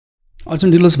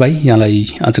अर्जुन डुलोस भाइ,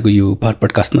 यहाँलाई आजको यो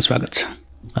पडकास्टमा स्वागत छ।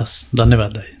 हस्,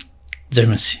 धन्यवाद दाइ। जय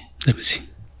मसी। जय मसी।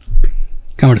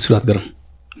 कहाँबाट सुरुवात गरौँ?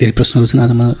 धेरै प्रश्नहरू छन्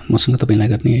आज मसँग तपाईँलाई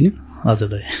गर्ने, होइन? हजुर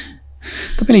दाइ।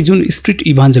 तपाईँले जुन स्ट्रिट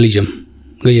इभान्जलिजम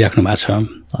गरिराख्नु भएको छ,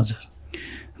 हजुर,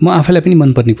 म आफैलाई पनि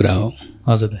मनपर्ने कुरा हो।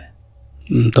 हजुर दाइ।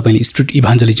 तपाईँले स्ट्रिट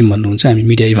इभान्जलिजम भन्नुहुन्छ, हामी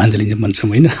मिडिया इभान्जलिजम भन्छौँ,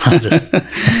 होइन? हजुर।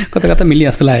 कता कता मिल्ने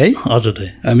जस्तो लाग्यो है? हजुर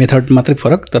दाइ। मेथड मात्रै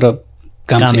फरक, तर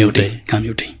काम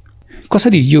एउटै।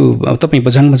 कसरी यो अब तपाईँ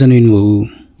बझाङमा जन्मिनुभयो?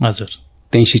 हजुर।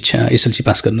 त्यहीँ शिक्षा एसएलसी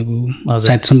पास गर्नुभयो,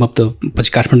 सायद सम्भवतः पछि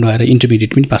काठमाडौँ आएर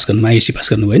इन्टरमिडिएट पनि पास गर्नुभयो, आइएससी पास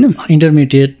गर्नुभयो, होइन?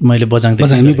 इन्टरमिडिएट मैले बझाङमै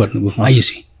पढ्नुभयो,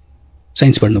 आइएससी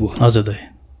साइन्स पढ्नुभयो। हजुर दाइ।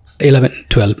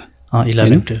 11-12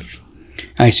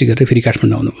 आइएससी गरेर फेरि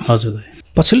काठमाडौँ आउनुभयो। हजुर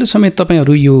दाइ। पछिल्लो समय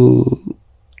तपाईँहरू यो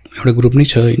एउटा ग्रुप नै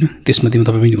छ, होइन? त्यसमध्येमा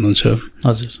तपाईँ पनि हुनुहुन्छ।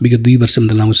 हजुर। विगत 2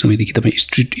 वर्षभन्दा लामो समयदेखि तपाईँ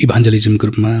स्ट्रिट इभान्जलिजमको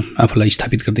रूपमा आफूलाई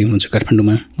स्थापित गर्दै हुनुहुन्छ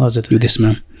काठमाडौँमा, हजुर, यो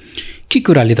देशमा। के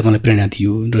कुराले तपाईँलाई प्रेरणा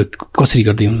दियो र कसरी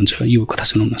गर्दै हुनुहुन्छ, यो कथा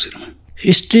सुनाउन सुरुमा।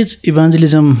 स्ट्रिट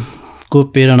इभान्जलिजमको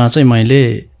प्रेरणा चाहिँ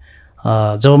मैले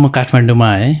जब म काठमाडौँमा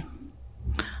आएँ,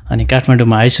 अनि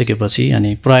काठमाडौँमा आइसकेपछि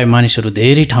अनि प्रायः मानिसहरू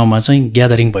धेरै ठाउँमा चाहिँ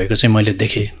ग्यादरिङ भएको चाहिँ मैले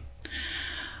देखेँ।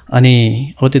 अनि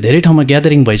अब त्यो धेरै ठाउँमा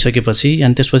ग्यादरिङ भइसकेपछि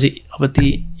अनि त्यसपछि अब ती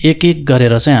एक एक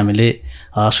गरेर चाहिँ हामीले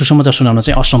सुसमाचार सुनाउन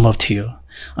चाहिँ असम्भव थियो।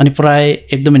 अनि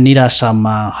प्रायः एकदमै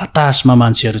निराशामा, हताशमा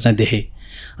मान्छेहरू चाहिँ देखेँ।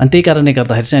 अनि त्यही कारणले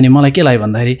गर्दाखेरि चाहिँ अनि मलाई के लाग्यो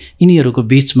भन्दाखेरि यिनीहरूको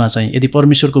बिचमा चाहिँ यदि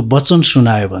परमेश्वरको वचन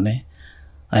सुनायो भने,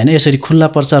 होइन, यसरी खुल्ला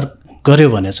प्रचार गर्यो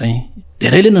भने चाहिँ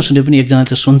धेरैले नसुने पनि एकजना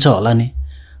त सुन्छ होला नि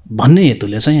भन्ने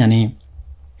हेतुले चाहिँ अनि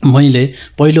मैले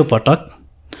पहिलोपटक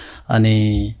अनि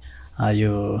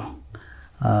यो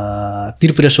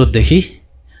त्रिपुरेश्वरदेखि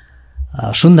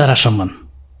सुन्दारासम्म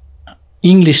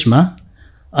इङ्ग्लिसमा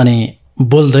अनि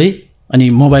बोल्दै अनि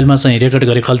मोबाइलमा चाहिँ रेकर्ड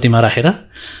गरेँ खल्तीमा राखेर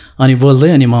अनि बोल्दै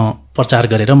अनि म प्रचार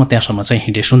गरेर म त्यहाँसम्म चाहिँ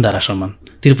हिँडेँ, सुन्दारासम्म,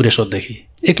 त्रिपुरेश्वरदेखि।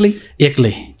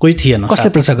 एक्लै, कोही थिएन। कसले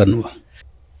प्रचार गर्नुभयो?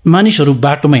 मानिसहरू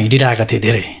बाटोमा हिँडिरहेका थिए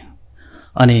धेरै।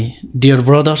 अनि डियर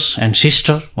ब्रदर्स एन्ड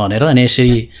सिस्टर भनेर अनि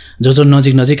यसरी जो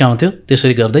नजिक आउँथ्यो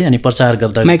त्यसरी गर्दै अनि प्रचार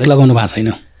गर्दा। माइक लगाउनु भएको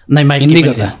छैन? नै, माइक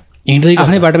हिँड्दै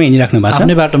आफ्नै बाटोमा हिँडिराख्नु भएको छ?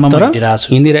 आफ्नै बाटोमा हिँडिरहेको छु,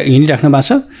 हिँडिराख्नु भएको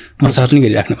छ, प्रचार पनि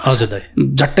गरिराख्नु भएको छ। हजुर दाइ।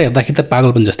 झट्टै हेर्दाखेरि त पागल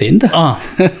पनि जस्तै, होइन त?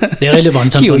 धेरैले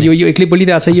भन्छन् यो एक्लै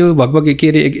बोलिरहेको छ, यो भगभग के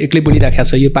अरे एक्लै बोलिराखेको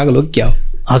छ, यो पागल हो क्या हो?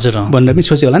 हजुर, भनेर पनि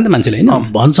सोच्यो होला नि त मान्छेले, होइन?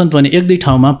 भन्छन् पनि 1-2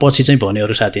 ठाउँमा पछि चाहिँ भन्यो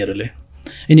अरू साथीहरूले,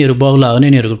 यिनीहरू बहुला हो नि,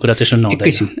 यिनीहरूको कुरा चाहिँ सुन्नु हुँदैन।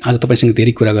 एकैछिन, आज तपाईँसँग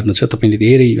धेरै कुरा गर्नु छ, तपाईँले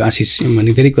धेरै आशिष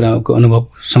भने धेरै कुराको अनुभव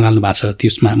सँगाल्नु भएको छ,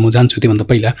 त्यसमा म जान्छु। त्योभन्दा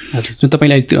पहिला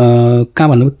तपाईँलाई कहाँ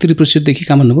भन्नुभयो? त्रिपुरेश्वरदेखि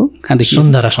कहाँ भन्नुभयो? कहाँदेखि?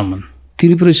 सुन्दारासम्म।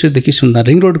 त्रिपुरेश्वरदेखि सुन्दारा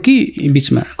रिङ रोड कि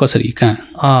बिचमा कसरी, कहाँ?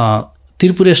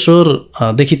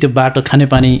 त्रिपुरेश्वरदेखि त्यो बाटो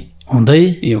खानेपानी हुँदै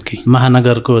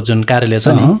महानगरको जुन कार्यालय छ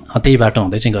नि, त्यही बाटो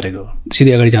हुँदै चाहिँ गरेको।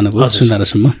 सिधै अगाडि जानुभयो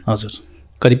सुन्दारासम्म? हजुर।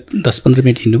 करिब 10-15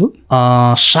 मिनट हिँड्नुभयो?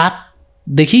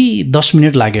 7देखि 10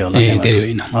 मिनट लाग्यो होला। धेरै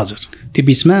होइन? हजुर। त्यो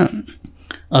बिचमा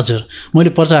हजुर मैले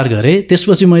प्रचार गरेँ,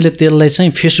 त्यसपछि मैले त्यसलाई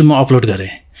चाहिँ फेसबुकमा अपलोड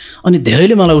गरेँ। अनि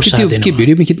धेरैले मलाई उत्साह दिनु। के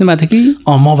भिडियो पनि खिच्नु भएको थियो कि?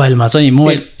 मोबाइलमा चाहिँ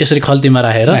मोबाइल यसरी खल्तीमा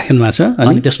राखेर राख्नु भएको छ।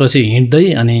 अनि त्यसपछि हिँड्दै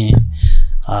अनि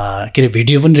के अरे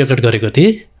भिडियो पनि रेकर्ड गरेको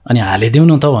थिएँ अनि हालिदिउँ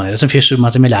न त भनेर चाहिँ फेसबुकमा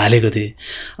चाहिँ मैले हालेको थिएँ।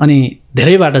 अनि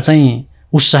धेरैबाट चाहिँ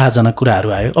उत्साहजनक कुराहरू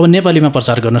आयो। अब नेपालीमा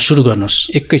प्रचार गर्न सुरु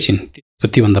गर्नुहोस्। एकैछिन,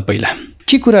 त्योभन्दा पहिला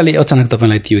के कुराले अचानक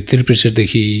तपाईँलाई त्यो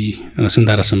त्रिपुरेश्वरदेखि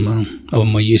सुन्दारासम्म अब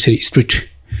म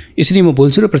यसरी म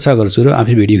बोल्छु र प्रचार गर्छु र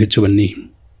आफै भिडियो खिच्छु भन्ने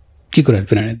के कुराले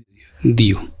प्रेरणा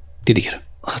दियो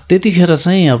त्यतिखेर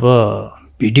चाहिँ? अब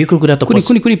भिडियोको कुरा त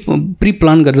कुनै प्रि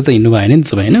प्लान गरेर त हिँड्नु भएन नि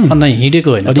तपाईँ, होइन? नै, हिँडेको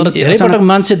होइन। तर धेरैपटक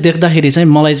मान्छे देख्दाखेरि चाहिँ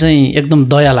मलाई चाहिँ एकदम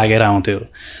दया लागेर आउँथ्यो।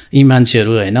 यी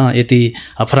मान्छेहरू, होइन, यति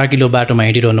फराकिलो बाटोमा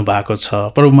हिँडिरहनु भएको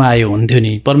छ, प्रभुमा आयो हुन्थ्यो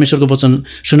नि, परमेश्वरको वचन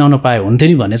सुनाउन पायो हुन्थ्यो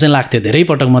नि भन्ने चाहिँ लाग्थ्यो।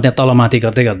 धेरैपटक म त्यहाँ तलमाथि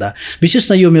गर्दा विशेष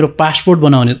चाहिँ यो मेरो पासपोर्ट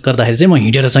बनाउने गर्दाखेरि चाहिँ म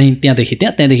हिँडेर चाहिँ त्यहाँदेखि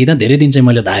त्यहाँ धेरै दिन चाहिँ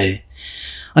मैले धाएँ।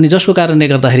 अनि जसको कारणले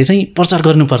गर्दाखेरि चाहिँ प्रचार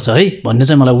गर्नुपर्छ है भन्ने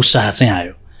चाहिँ मलाई उत्साह चाहिँ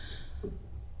आयो।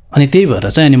 अनि त्यही भएर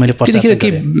चाहिँ अनि मैले प्रचार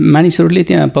के मानिसहरूले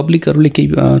त्यहाँ पब्लिकहरूले केही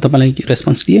तपाईँलाई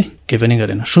रेस्पोन्स दिए? केही पनि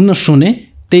गरेन। सुने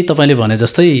त्यही तपाईँले भने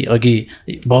जस्तै अघि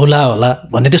बहुला होला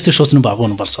भन्ने त्यस्तै सोच्नु भएको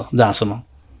हुनुपर्छ जहाँसम्म।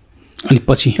 अनि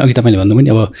पछि अघि तपाईँले भन्नुभयो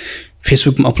नि अब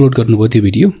फेसबुकमा अपलोड गर्नुभयो त्यो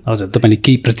भिडियो। हजुर। तपाईँले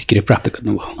केही प्रतिक्रिया प्राप्त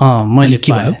गर्नुभयो? मैले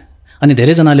के भयो अनि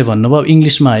धेरैजनाले भन्नुभयो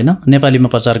इङ्ग्लिसमा होइन नेपालीमा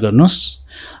प्रचार गर्नुहोस्,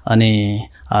 अनि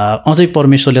अझै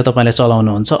परमेश्वरले तपाईँलाई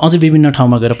चलाउनुहुन्छ, अझै विभिन्न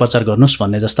ठाउँमा गएर प्रचार गर्नुहोस्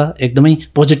भन्ने जस्ता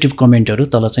एकदमै पोजिटिभ कमेन्टहरू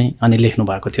तल चाहिँ अनि लेख्नु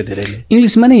भएको थियो धेरैले।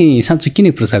 इङ्ग्लिसमा नै साँच्चै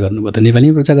किन प्रचार गर्नुभयो त?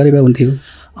 नेपालीमा प्रचार गरे भए हुन्थ्यो।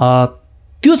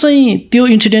 त्यो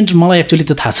इन्सिडेन्ट मलाई एक्चुअली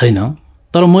त थाहा छैन,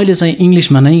 तर मैले चाहिँ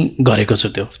इङ्ग्लिसमा नै गरेको छु।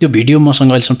 त्यो भिडियो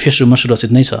मसँग अहिलेसम्म फेसबुकमा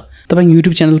सुरक्षित नै छ। तपाईँको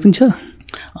युट्युब च्यानल पनि छ?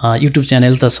 युट्युब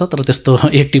च्यानल त छ, तर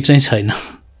त्यस्तो एक्टिभ चाहिँ छैन।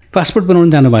 पासपोर्ट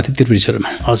बनाउन जानुभएको थियो त्रिपुरेश्वरमा।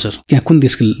 हजुर। त्यहाँ कुन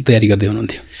देशको तयारी गर्दै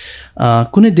हुनुहुन्थ्यो?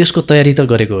 कुनै देशको तयारी त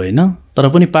गरेको होइन, तर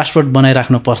पनि पासपोर्ट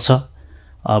बनाइराख्नुपर्छ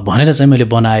भनेर चाहिँ मैले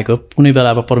बनाएको। कुनै बेला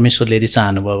अब परमेश्वरले यदि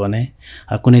चाहनुभयो भने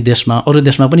कुनै देशमा अरू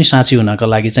देशमा पनि साँची हुनको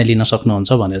लागि चाहिँ लिन सक्नुहुन्छ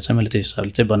भनेर चाहिँ मैले त्यो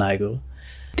हिसाबले चाहिँ बनाएको।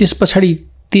 त्यस पछाडि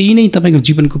त्यही नै तपाईँको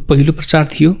जीवनको पहिलो प्रचार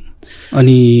थियो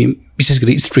अनि विशेष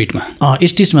गरी स्ट्रिटमा?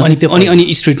 स्टेजमा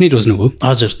अनि स्ट्रिट नै रोज्नुभयो?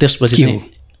 हजुर। त्यसपछि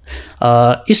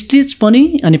स्टेज पनि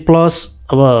अनि प्लस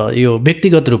अब यो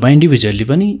व्यक्तिगत रूपमा इन्डिभिजुअली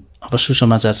पनि अब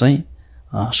सुसमाचार चाहिँ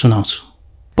सुनाउँछु।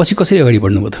 पछि कसरी अगाडि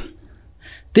बढ्नुभयो त?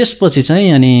 त्यसपछि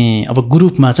चाहिँ अनि अब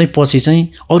ग्रुपमा चाहिँ पछि चाहिँ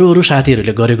अरू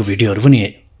साथीहरूले गरेको भिडियोहरू पनि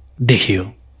देखियो।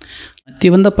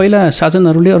 त्योभन्दा पहिला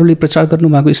अरूले प्रचार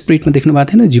गर्नुभएको स्प्रिटमा देख्नु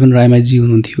भएको थिएन? जीवन रायमाझी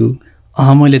हुनुहुन्थ्यो।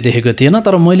 मैले देखेको थिएन,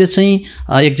 तर मैले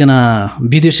चाहिँ एकजना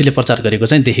विदेशीले प्रचार गरेको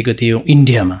चाहिँ देखेको थियो।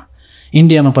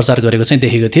 इन्डियामा प्रचार गरेको चाहिँ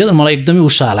देखेको थियो। मलाई एकदमै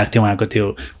उत्साह लाग्थ्यो उहाँको त्यो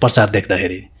प्रचार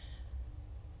देख्दाखेरि।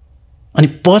 अनि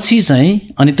पछि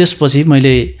चाहिँ अनि त्यसपछि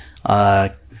मैले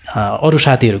अरू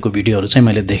साथीहरूको भिडियोहरू चाहिँ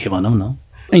मैले देखेँ भनौँ न।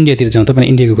 इन्डियातिर जाउँ,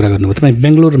 तपाईँले इन्डियाको कुरा गर्नुभयो। तपाईँ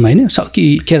बेङ्गलोरमा होइन कि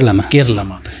केरलामा?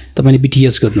 केरलामा तपाईँले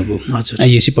बिटिएस गर्नुभयो। हजुर।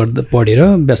 आइएससी पढेर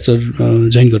ब्याचलर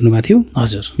जोइन गर्नुभएको थियो।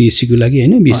 हजुर। बिएससीको लागि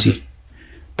होइन? बिएससी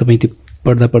तपाईँ त्यो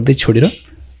पढ्दै छोडेर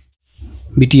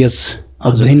बिटिएस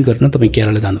अध्ययन गर्न तपाईँ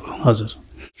केरला जानुभयो। हजुर।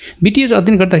 बिटिएस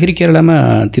अध्ययन गर्दाखेरि केरलामा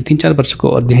त्यो 3-4 वर्षको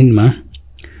अध्ययनमा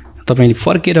तपाईँले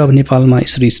फर्केर अब नेपालमा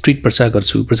यसरी स्ट्रिट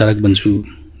प्रचारक बन्छु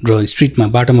र स्ट्रिटमा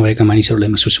बाटोमा भएका मानिसहरूलाई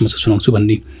म सुसमाचार सुनाउँछु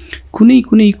भन्ने कुनै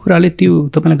कुराले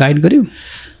त्यो तपाईँलाई गाइड गर्यो?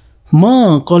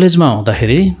 म कलेजमा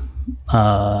हुँदाखेरि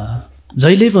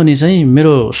जहिले पनि चाहिँ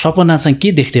मेरो सपना चाहिँ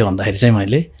के देख्थेँ भन्दाखेरि चाहिँ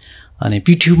मैले अनि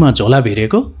पिठ्युमा झोला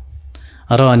भिरेको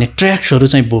र अनि ट्र्याक्सहरू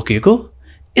चाहिँ बोकेको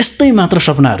यस्तै मात्र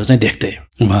सपनाहरू चाहिँ देख्थेँ।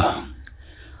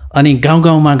 अनि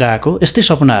गाउँमा गएको यस्तै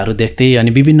सपनाहरू देख्थेँ। अनि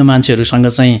विभिन्न मान्छेहरूसँग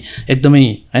चाहिँ एकदमै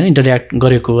होइन इन्टरेक्ट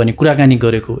गरेको अनि कुराकानी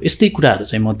गरेको यस्तै कुराहरू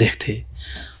चाहिँ म देख्थेँ।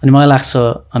 अनि मलाई लाग्छ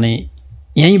अनि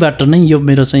यहीँबाट नै यो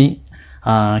मेरो चाहिँ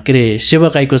के अरे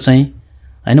सेवकाईको चाहिँ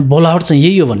होइन बोलावट चाहिँ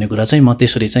यही हो भन्ने कुरा चाहिँ म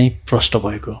त्यसरी चाहिँ प्रष्ट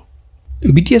भएको।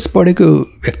 बिटिएस पढेको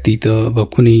व्यक्ति त अब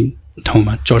कुनै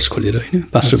ठाउँमा चर्च खोलेर होइन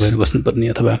पास्टर भएर बस्नुपर्ने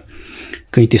अथवा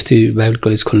कहीँ त्यस्तै Bible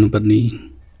college खोल्नुपर्ने,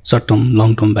 short term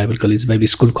long term Bible college Bible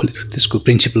school खोलेर त्यसको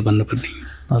प्रिन्सिपल बन्नुपर्ने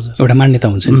एउटा मान्यता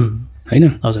हुन्छ नि होइन?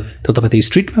 हजुर। तर तपाईँ त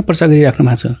स्ट्रिटमा प्रचार गरिराख्नु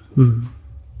भएको छ,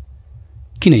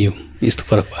 किन यो यस्तो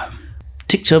फरक भयो?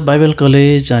 ठिक छ, बाइबल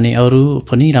कलेज अनि अरू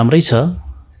पनि राम्रै छ,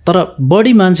 तर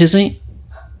बढी मान्छे चाहिँ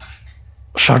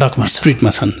स्ट्रिटमा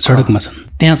छन्, सडकमा छन्,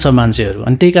 त्यहाँ छ मान्छेहरू।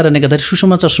 अनि त्यही कारणले गर्दाखेरि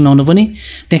सुसमाचार सुनाउनु पनि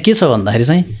त्यहाँ के छ भन्दाखेरि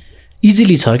चाहिँ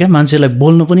इजिली छ क्या, मान्छेलाई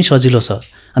बोल्नु पनि सजिलो छ।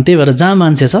 अनि त्यही भएर जहाँ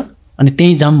मान्छे छ अनि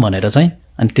त्यहीँ जाऊँ भनेर चाहिँ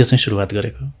अनि त्यो चाहिँ सुरुवात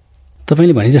गरेको।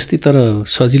 तपाईँले भने जस्तै तर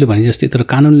सजिलो भने जस्तै तर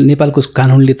नेपालको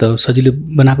कानुनले त सजिलो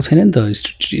बनाएको छैन नि त।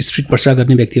 स्ट्रिट प्रचार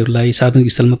गर्ने व्यक्तिहरूलाई,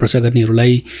 सार्वजनिक स्थलमा प्रचार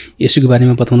गर्नेहरूलाई यसैको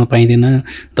बारेमा बताउन पाइँदैन,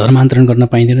 धर्मान्तरण गर्न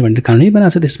पाइँदैन भनेर कानुनै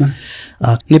बनाएको छ देशमा।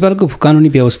 नेपालको कानुनी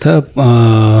व्यवस्था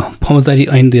फौजदारी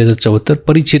ऐन 2074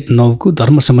 परिच्छेद 9 को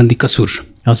धर्म सम्बन्धी कसुर,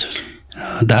 हजुर,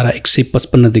 धारा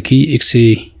 155 देखि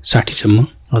 160 सम्म,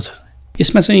 हजुर,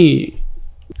 यसमा चाहिँ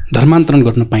धर्मान्तरण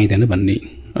गर्न पाइँदैन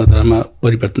भन्ने, धर्म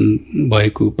परिवर्तन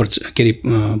भएको के अरे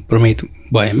प्रमाणित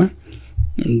भएमा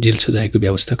जेल सजायको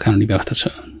व्यवस्था कानुनी व्यवस्था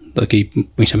छ। त केही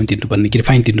पैसा पनि तिर्नुपर्ने, के अरे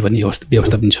फाइन तिर्नुपर्ने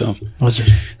व्यवस्था पनि छ। हजुर।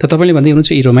 त तपाईँले भन्दै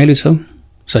हुनुहुन्छ यी रमाइलो छ,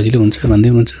 सजिलो हुन्छ भन्दै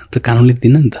हुनुहुन्छ, त कानुनले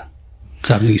दिन्न नि त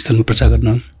सार्वजनिक स्थलमा प्रचार गर्न,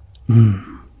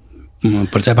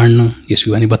 प्रचार बाँड्न,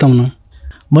 यसो भने बताउन।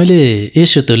 मैले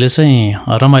यस हेतुले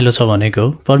चाहिँ रमाइलो छ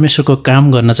भनेको परमेश्वरको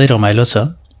काम गर्न चाहिँ रमाइलो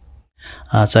छ।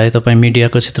 चाहे तपाईँ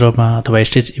मिडियाको क्षेत्रमा अथवा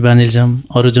स्टेज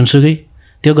इभान्जेलिजम अरू जुनसुकै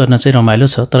त्यो गर्न चाहिँ रमाइलो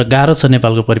छ, तर गाह्रो छ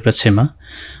नेपालको परिप्रेक्ष्यमा।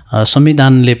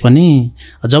 संविधानले पनि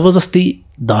जबरजस्ती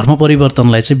धर्म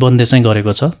परिवर्तनलाई चाहिँ बन्द चाहिँ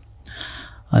गरेको छ।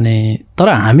 अनि तर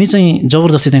हामी चाहिँ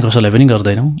जबरजस्ती चाहिँ कसैलाई पनि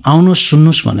गर्दैनौँ, आउनुहोस्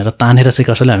सुन्नुहोस् भनेर तानेर चाहिँ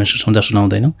कसैलाई हामी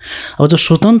सुनाउँदैनौँ। अब जो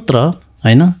स्वतन्त्र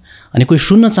होइन अनि कोही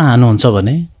सुन्न चाहनुहुन्छ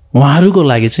भने उहाँहरूको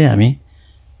लागि चाहिँ हामी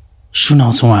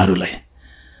सुनाउँछौँ। उहाँहरूलाई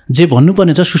जे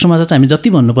भन्नुपर्ने छ सुसमाचार चाहिँ हामी जति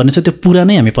भन्नुपर्ने छ त्यो पुरा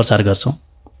नै हामी प्रचार गर्छौँ।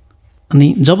 अनि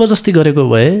जबरजस्ती गरेको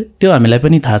भए त्यो हामीलाई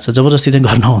पनि थाहा छ जबरजस्ती चाहिँ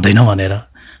गर्न हुँदैन भनेर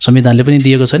संविधानले पनि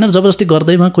दिएको छैन। जबरजस्ती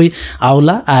गर्दैमा कोही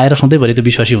आउला आएर सधैँभरि त्यो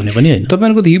विश्वासी हुने पनि होइन।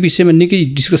 तपाईँहरूको त यो विषयमा निकै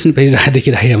डिस्कसन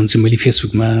देखिरहेको हुन्छ मैले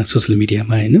फेसबुकमा, सोसियल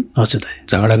मिडियामा होइन? हजुर,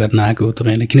 झगडा गर्न आएको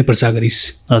तपाईँले किन प्रचार गरिस्,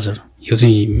 हजुर यो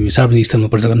चाहिँ सार्वजनिक स्थलमा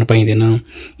प्रचार गर्न पाइँदैन,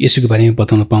 यसोको बारेमा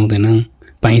बताउन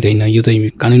पाइँदैन, यो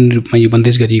चाहिँ कानुनी रूपमा यो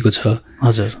बन्देज गरिएको छ।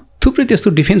 हजुर, थुप्रै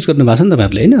त्यस्तो डिफेन्स गर्नु भएको छ नि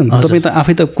तपाईँहरूले होइन? तपाईँ त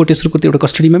आफै त कोटेश्वरको एउटा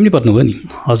कस्टडीमा पनि पर्नुभयो नि।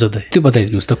 हजुर दाइ, त्यो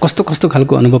बताइदिनुहोस् त कस्तो कस्तो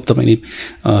खालको अनुभव तपाईँले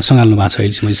सँगाल्नु भएको छ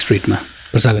अहिलेसम्म स्ट्रिटमा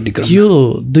प्रचार गर्ने क्रम? यो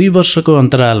 2 वर्षको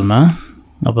अन्तरालमा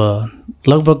अब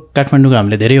लगभग काठमाडौँको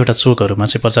हामीले धेरैवटा चोकहरूमा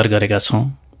चाहिँ प्रचार गरेका छौँ।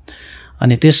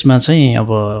 अनि त्यसमा चाहिँ अब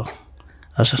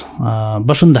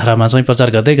वसुन्धरामा चाहिँ प्रचार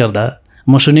गर्दै गर्दा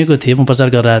म सुनेको थिएँ, म प्रचार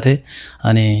गरिरहेको थिएँ,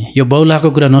 अनि यो बौलाको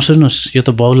कुरा नसुन्नुहोस्, यो त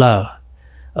बौला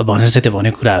भनेर चाहिँ त्यो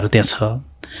भनेको कुराहरू त्यहाँ छ।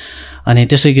 अनि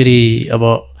त्यसै गरी अब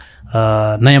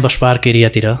नयाँ बस पार्क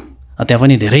एरियातिर त्यहाँ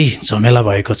पनि धेरै झमेला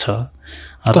भएको छ।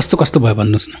 कस्तो कस्तो भयो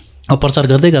भन्नुहोस् न। अब प्रचार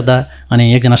गर्दै गर्दा अनि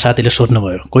एकजना साथीले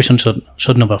सोध्नुभयो, क्वेसन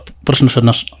सोध्नुभयो, प्रश्न सोध्न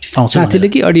पाउँछ साथीले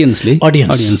कि अडियन्सले?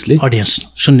 अडियन्स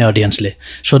सुन्ने अडियन्सले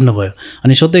सोध्नुभयो।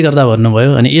 अनि सोध्दै गर्दा भन्नुभयो,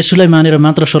 अनि येशूलाई मानेर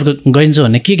मात्र स्वर्ग गइन्छ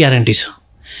भन्ने के ग्यारेन्टी छ,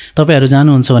 तपाईँहरू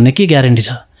जानुहुन्छ भन्ने के ग्यारेन्टी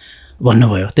छ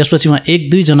भन्नुभयो। त्यसपछि उहाँ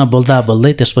 1-2 जना बोल्दा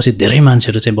बोल्दै त्यसपछि धेरै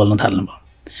मान्छेहरू चाहिँ बोल्न थाल्नुभयो।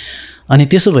 अनि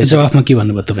त्यसो भए जवाफमा के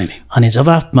भन्नुभयो तपाईँले? अनि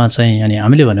जवाफमा चाहिँ अनि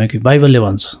हामीले भन्यौँ कि बाइबलले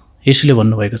भन्छ, येशूले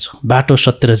भन्नुभएको छ, बाटो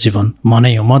सत्य र जीवन म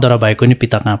नै हो, मद्वारा बाहेक पनि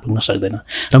पिता कहाँ पुग्न सक्दैन।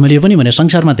 र मैले यो पनि भने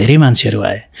संसारमा धेरै मान्छेहरू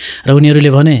आए र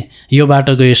उनीहरूले भने यो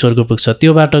बाटो गए स्वर्ग पुग्छ,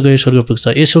 त्यो बाटो गए स्वर्ग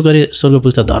पुग्छ, यसो गरे स्वर्ग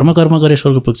पुग्छ, धर्म कर्म गरे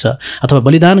स्वर्ग पुग्छ, अथवा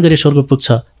बलिदान गरे स्वर्ग पुग्छ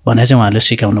भनेर चाहिँ उहाँहरूले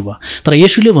सिकाउनु भयो। तर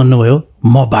येशूले भन्नुभयो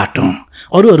म बाटो हुँ।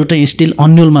 अरूहरू चाहिँ स्टिल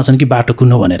अन्यलमा छन् कि बाटो कुन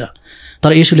हो भनेर,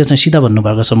 तर येशूले चाहिँ सिधा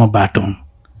भन्नुभएको छ म बाटो हुँ।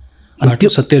 अनि त्यो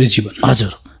सत्य र जीवन,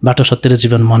 हजुर बाटो सत्य र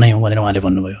जीवन म नै हुँ भनेर उहाँले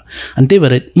भन्नुभयो। अनि त्यही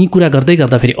भएर यी कुरा गर्दै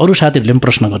गर्दा फेरि अरू साथीहरूले पनि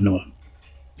प्रश्न गर्नुभयो,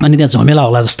 अनि त्यहाँ झमेला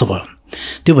होला जस्तो भयो।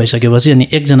 त्यो भइसकेपछि अनि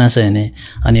एकजना चाहिँ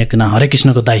अनि एकजना हरे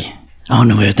कृष्णको दाई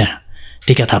आउनुभयो त्यहाँ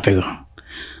टिका थापेको।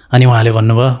 अनि उहाँले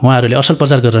भन्नुभयो, उहाँहरूले असल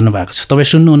प्रचार गरिरहनु भएको छ, तपाईँ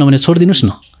सुन्नुहुन्न भने छोडिदिनुहोस्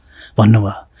न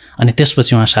भन्नुभयो। अनि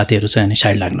त्यसपछि उहाँ साथीहरू चाहिँ अनि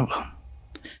साइड लाग्नुभयो।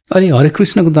 अनि हरे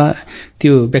कृष्णको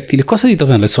त्यो व्यक्तिले कसरी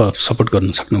तपाईँहरूलाई सपोर्ट गर्न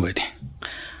सक्नुभयो थियो?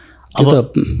 अब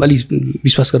अलि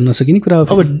विश्वास गर्न नसकिने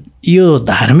कुरा। अब यो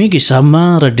धार्मिक हिसाबमा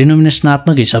र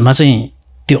डिनोमिनेसनात्मक हिसाबमा चाहिँ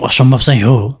त्यो असम्भव चाहिँ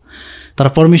हो, तर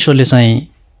परमेश्वरले चाहिँ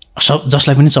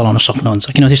जसलाई पनि चलाउन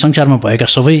सक्नुहुन्छ, किनभने संसारमा भएका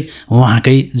सबै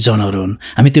उहाँकै जनहरू हुन्।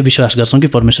 हामी त्यो विश्वास गर्छौँ कि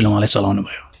परमेश्वरले उहाँलाई चलाउनु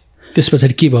भयो। त्यस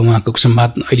पछाडि के भयो? उहाँको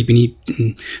संवाद अहिले पनि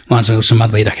उहाँसँग संवाद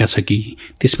भइराखेको छ कि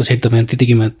त्यस पछाडि तपाईँ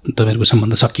त्यतिकैमा तपाईँहरूको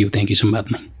सम्बन्ध सकियो त्यहाँ कि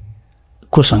संवादमै?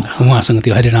 कोसँग? उहाँसँग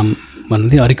त्यो हरिराम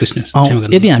भन्नुहुन्थ्यो, हरे कृष्ण।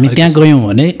 यदि हामी त्यहाँ गयौँ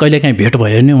भने कहिलेकाहीँ भेट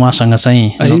भयो भने उहाँसँग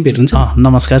चाहिँ भेट हुन्छ,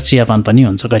 नमस्कार चियापान पनि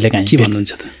हुन्छ कहिलेकाहीँ। के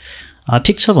भन्नुहुन्छ त?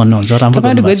 ठिक छ भन्नुहुन्छ, राम्रो।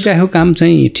 तपाईँले गरिरहेको काम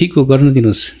चाहिँ ठिक हो, गर्न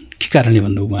दिनुहोस्। के कारणले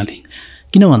भन्नुभयो उहाँले?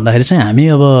 किन भन्दाखेरि चाहिँ हामी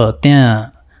अब त्यहाँ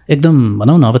एकदम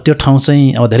भनौँ न, अब त्यो ठाउँ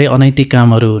चाहिँ अब धेरै अनैतिक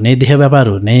कामहरू हुने, देह व्यापार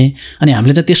हुने, अनि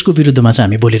हामीले चाहिँ त्यसको विरुद्धमा चाहिँ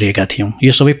हामी बोलिरहेका थियौँ।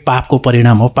 यो सबै पापको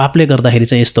परिणाम हो, पापले गर्दाखेरि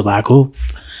चाहिँ यस्तो भएको,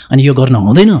 अनि यो गर्न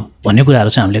हुँदैन भन्ने कुराहरू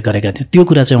चाहिँ हामीले गरेका थियौँ। त्यो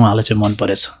कुरा चाहिँ उहाँलाई चाहिँ मन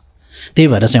परेछ, त्यही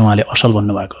भएर चाहिँ उहाँले असल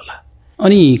भन्नुभएको होला।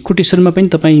 अनि कोटेश्वरमा पनि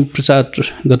तपाईँ प्रचार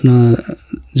गर्न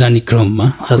जाने क्रममा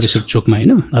कोटेश्वर चोकमा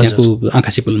होइन, त्यहाँको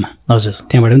आकाशी पुलमा, हजुर,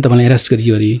 त्यहाँबाट पनि तपाईँलाई एरेस्ट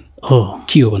गरियो अरे हो,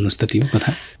 के हो भन्नुहोस् त त्यो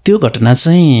कथा? त्यो घटना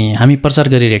चाहिँ हामी प्रचार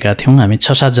गरिरहेका थियौँ, हामी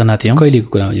 6-7 जना थियौँ। कहिलेको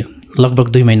कुरा हो यो? लगभग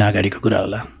 2 महिना अगाडिको कुरा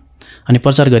होला। अनि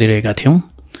प्रचार गरिरहेका थियौँ,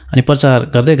 अनि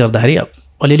प्रचार गर्दै गर्दाखेरि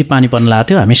अलिअलि पानी पर्न लागेको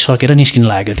थियो, हामी सकेर निस्किन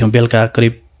लागेको थियौँ। बेलुका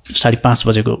करिब 5:30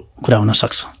 बजेको कुरा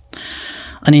हुनसक्छ।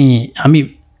 अनि हामी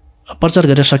प्रचार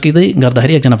गरेर सकिँदै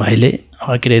गर्दाखेरि एकजना भाइले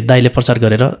के अरे दाइले प्रचार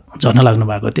गरेर झर्न लाग्नु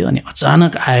भएको थियो। अनि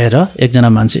अचानक आएर एकजना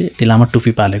मान्छे, त्यो लामो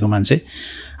टुपी पालेको मान्छे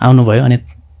आउनुभयो। अनि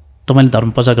तपाईँले धर्म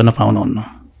प्रचार गर्न पाउनुहुन्न,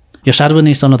 यो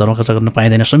सार्वजनिक स्थलमा धर्म प्रचार गर्न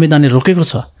पाइँदैन, संविधानले रोकेको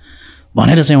छ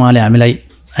भनेर चाहिँ उहाँले हामीलाई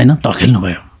होइन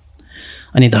धकेल्नुभयो।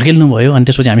 अनि धकेल्नुभयो, अनि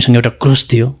त्यसपछि हामीसँग एउटा क्रुस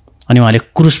थियो, अनि उहाँले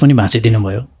क्रुस पनि भाँचिदिनु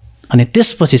भयो। अनि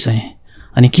त्यसपछि चाहिँ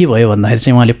अनि के भयो भन्दाखेरि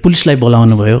चाहिँ उहाँले पुलिसलाई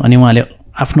बोलाउनु भयो। अनि उहाँले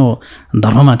आफ्नो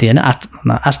धर्ममाथि होइन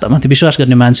आस्थामाथि विश्वास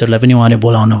गर्ने मान्छेहरूलाई पनि उहाँले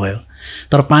बोलाउनु भयो।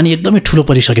 तर पानी एकदमै ठुलो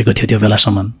परिसकेको थियो त्यो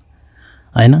बेलासम्म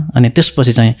होइन। अनि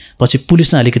त्यसपछि चाहिँ पछि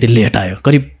पुलिस चाहिँ अलिकति लेट आयो,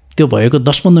 करिब त्यो भएको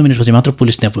 10-15 मिनटपछि मात्र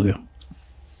पुलिस त्यहाँ पुग्यो।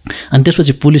 अनि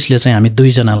त्यसपछि पुलिसले चाहिँ हामी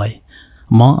 2 जनालाई,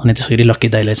 म अनि त्यसरी लक्की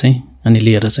दाइलाई चाहिँ अनि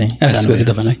लिएर चाहिँ एरेस्ट गरे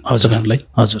तपाईँलाई? हजुरलाई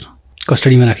हजुर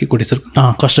कस्टडीमा राख्यो कोटेश्वरको?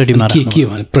 कस्टडीमा राख्नु। के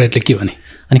भने प्रहरीले के भने?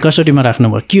 अनि कस्टडीमा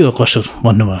राख्नुभयो, के हो कसुर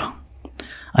भन्नुभयो।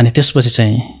 अनि त्यसपछि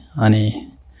चाहिँ अनि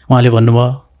उहाँले भन्नुभयो,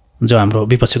 जो हाम्रो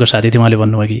विपक्षीको साथी थियो उहाँले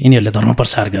भन्नुभयो कि यिनीहरूले धर्म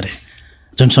प्रचार गरे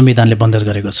जुन संविधानले बन्देज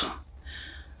गरेको छ।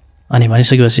 अनि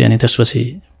भनिसकेपछि अनि त्यसपछि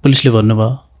पुलिसले भन्नुभयो,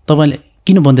 तपाईँले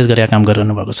किन बन्देज गरेर काम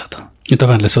गरिरहनु भएको छ त? यो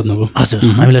तपाईँहरूले सोध्नुभयो? हजुर,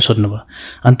 हामीलाई सोध्नुभयो।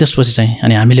 अनि त्यसपछि चाहिँ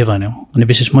अनि हामीले भन्यौँ, अनि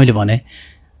विशेष मैले भने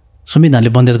संविधानले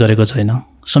बन्देज गरेको छैन,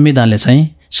 संविधानले चाहिँ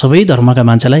सबै धर्मका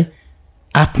मान्छेलाई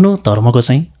आफ्नो धर्मको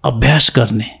चाहिँ अभ्यास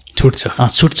गर्ने छुट छ,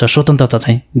 स्वतन्त्रता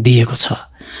चाहिँ दिएको छ।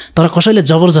 तर कसैले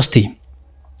जबरजस्ती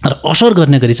र असर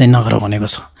गर्ने गरी चाहिँ नगर भनेको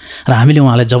छ, र हामीले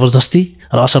उहाँलाई जबरजस्ती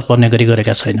र असर पर्ने गरी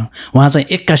गरेका छैनौँ। उहाँ चाहिँ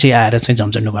एक्कासी आएर चाहिँ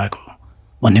जम्झनु भएको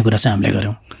भन्ने कुरा चाहिँ हामीले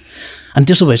गऱ्यौँ। अनि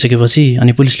त्यसो भइसकेपछि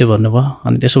अनि पुलिसले भन्नुभयो,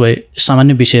 अनि त्यसो भए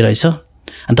सामान्य विषय रहेछ,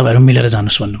 अनि तपाईँहरू मिलेर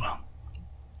जानुहोस् भन्नुभयो।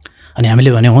 अनि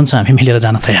हामीले भन्यौँ हुन्छ, हामी मिलेर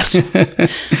जान तयार छौँ।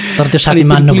 तर त्यो साथी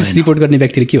मान्नु, पुलिस रिपोर्ट गर्ने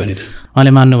व्यक्तिले के भने त?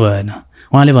 उहाँले मान्नु भएन।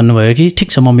 उहाँले भन्नुभयो कि ठिक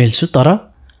छ म मिल्छु, तर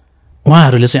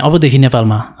उहाँहरूले चाहिँ अबदेखि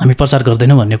नेपालमा हामी प्रचार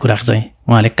गर्दैनौँ भन्ने कुराको चाहिँ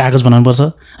उहाँले कागज बनाउनुपर्छ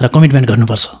र कमिटमेन्ट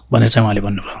गर्नुपर्छ भनेर चाहिँ उहाँले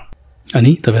भन्नुभयो।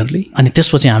 अनि तपाईँहरूले अनि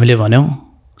त्यसपछि हामीले भन्यौँ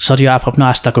सर यो आफ्नो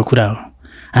आस्थाको कुरा हो,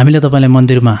 हामीले तपाईँलाई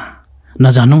मन्दिरमा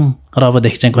नजानौँ र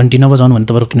अबदेखि चाहिँ घन्टी नबजाउनु भने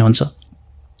तपाईँ रोक्नुहुन्छ,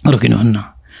 रोकिनुहुन्न।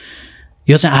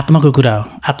 यो चाहिँ आत्माको कुरा हो,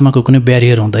 आत्माको कुनै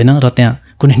ब्यारियर हुँदैन र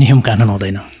त्यहाँ कुनै नियम कानुन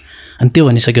हुँदैन। अनि त्यो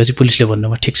भनिसकेपछि पुलिसले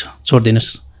भन्नुभयो ठिक छ छोडिदिनुहोस्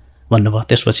भन्नुभयो।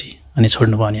 त्यसपछि अनि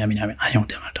छोड्नुभयो अनि हामी आयौँ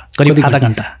त्यहाँबाट करिब आधा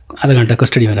घन्टा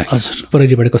कस्टडीमा राख्यो। हजुर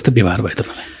प्रहरीबाट कस्तो व्यवहार भयो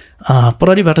तपाईँलाई?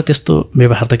 प्रहरीबाट त्यस्तो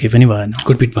व्यवहार त केही पनि भएन,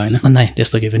 कुटपिट भएन? नै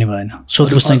त्यस्तो केही पनि भएन।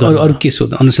 सोधपुछ चाहिँ अरू के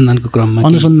सोध अनुसन्धानको क्रममा?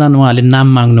 अनुसन्धान उहाँले नाम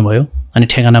माग्नुभयो अनि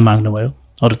ठेगाना माग्नुभयो,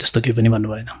 अरू त्यस्तो केही पनि भन्नु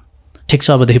भएन। ठिक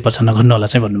छ अबदेखि पछि नगर्नु होला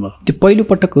चाहिँ भन्नुभयो। त्यो पहिलो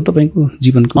पटक हो तपाईँको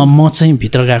जीवनको? म चाहिँ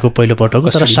भित्र गएको पहिलो पटक हो,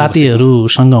 तर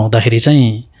साथीहरूसँग हुँदाखेरि चाहिँ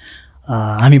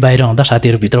हामी बाहिर हुँदा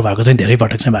साथीहरू भित्र भएको चाहिँ धेरै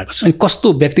पटक चाहिँ भएको छ। अनि कस्तो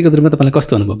व्यक्तिगत रूपमा तपाईँलाई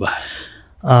कस्तो अनुभव भयो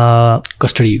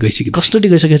कस्टडी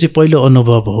गइसकेपछि? पहिलो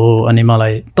अनुभव हो अनि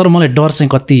मलाई डर चाहिँ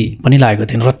कति पनि लागेको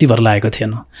थिएन, रत्तिभर लागेको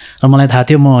थिएन र मलाई थाहा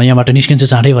थियो म यहाँबाट निस्किन्छु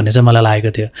चाँडै भन्ने चाहिँ मलाई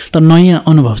लागेको थियो। तर नयाँ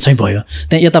अनुभव चाहिँ भयो।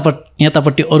 त्यहाँ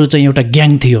यतापट्टि अरू चाहिँ एउटा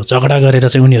ग्याङ थियो, झगडा गरेर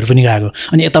चाहिँ उनीहरू पनि गएको,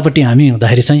 अनि यतापट्टि हामी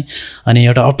हुँदाखेरि चाहिँ अनि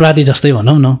एउटा अपराधी जस्तै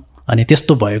भनौँ न, अनि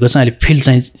त्यस्तो भएको चाहिँ अलिक फिल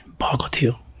चाहिँ भएको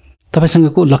थियो। तपाईँसँग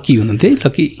को लक्की हुनुहुन्थ्यो?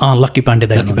 लक्की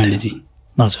पाण्डेजी।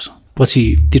 हजुर। पछि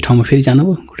त्यो ठाउँमा फेरि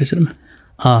जानुभयो कोटेश्वरमा?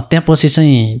 त्यहाँ पछि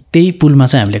चाहिँ त्यही पुलमा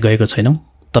चाहिँ हामीले गएको छैनौँ,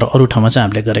 तर अरू ठाउँमा चाहिँ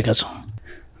हामीले गरेका छौँ।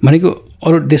 भनेको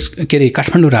अरू देश के अरे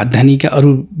काठमाडौँ राजधानीका अरू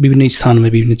विभिन्न स्थानमा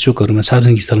विभिन्न चोकहरूमा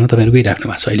सार्वजनिक स्थलमा तपाईँहरू गइराख्नु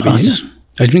भएको छ अहिले पनि?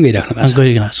 अहिले पनि गइराख्नु भएको छ?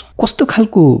 गइरहेको छ। कस्तो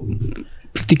खालको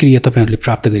प्रतिक्रिया तपाईँहरूले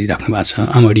प्राप्त गरिराख्नु भएको छ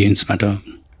आम अडियन्सबाट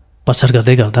प्रचार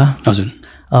गर्दै गर्दा? हजुर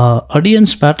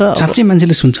अडियन्सबाट साँच्चै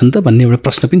मान्छेले सुन्छन् त भन्ने एउटा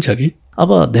प्रश्न पनि छ कि?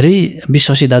 अब धेरै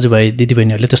विश्वासी दाजुभाइ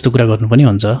दिदीबहिनीहरूले त्यस्तो कुरा गर्नु पनि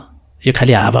हुन्छ, यो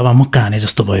खालि हावामा मुक्का हाने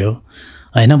जस्तो भयो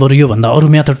होइन, बरु योभन्दा अरू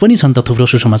मेथड पनि छन् त थुप्रो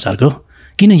सुसमाचारको,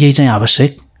 किन यही चाहिँ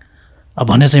आवश्यक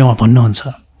भन्ने चाहिँ उहाँ भन्नुहुन्छ।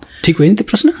 ठिक होइन त्यो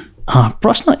प्रश्न?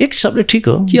 प्रश्न एक हिसाबले ठिक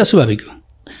हो कि अस्वाभाविक हो?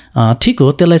 ठिक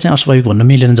हो, त्यसलाई चाहिँ अस्वाभाविक भन्नु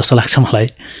मिलेन जस्तो लाग्छ मलाई।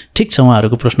 ठिक छ,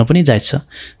 उहाँहरूको प्रश्न पनि जायज छ,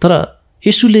 तर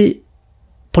यसुले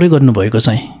प्रयोग गर्नुभएको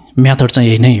चाहिँ मेथड चाहिँ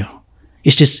यही नै हो,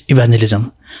 स्टेज इभान्जेलिजम।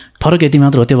 फरक यति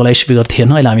मात्र हो, त्यो बेला स्पिकर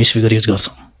थिएन, अहिले हामी स्पिकर युज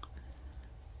गर्छौँ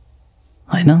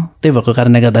होइन। त्यही भएको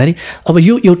कारणले गर्दाखेरि अब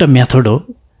यो एउटा मेथड हो।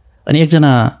 अनि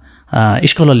एकजना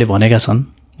स्कलरले भनेका छन्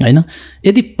होइन,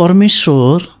 यदि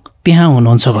परमेश्वर त्यहाँ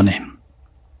हुनुहुन्छ भने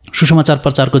सुसमाचार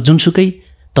प्रचारको जुनसुकै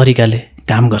तरिकाले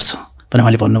काम गर्छ भने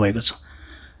उहाँले भन्नुभएको छ।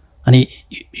 अनि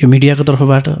यो मिडियाको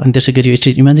तर्फबाट अनि त्यसै गरी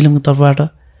स्टेज इभान्जेलिजमको तर्फबाट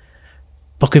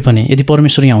पक्कै पनि यदि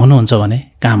परमेश्वर यहाँ हुनुहुन्छ भने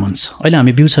काम हुन्छ। अहिले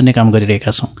हामी बिउ छर्ने काम गरिरहेका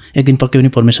छौँ, एक दिन पक्कै पनि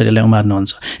परमेश्वर यसलाई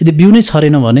उमार्नुहुन्छ। यदि बिउ नै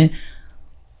छरेन भने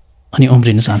अनि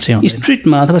उम्रिन चाहन्छ।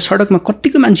 स्ट्रिटमा अथवा सडकमा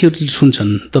कतिको मान्छेहरू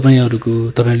सुन्छन्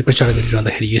तपाईँहरूले प्रचार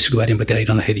गरिरहँदाखेरि, यसको बारेमा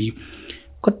बताइरहँदाखेरि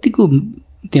कतिको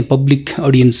त्यहाँ पब्लिक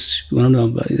अडियन्स भनौँ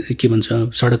न, के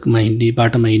भन्छ, सडकमा हिँड्ने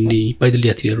बाटोमा हिँड्ने पैदल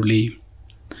यात्रीहरूले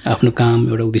आफ्नो काम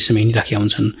एउटा उद्देश्यमा हिँडिराखेका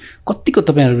हुन्छन्, कतिको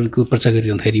तपाईँहरूको प्रचार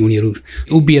गरिरहँदाखेरि उनीहरू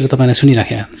उभिएर तपाईँलाई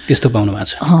सुनिराख्या त्यस्तो पाउनु भएको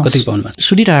छ? कतिको पाउनु भएको छ?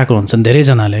 सुनिरहेको हुन्छन्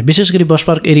धेरैजनाले, विशेष गरी बस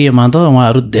पार्क एरियामा त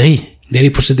उहाँहरू धेरै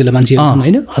फुर्सदिलो मान्छेहरू छन्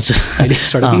होइन? हजुर, अहिले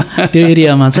सडकमा त्यो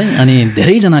एरियामा चाहिँ अनि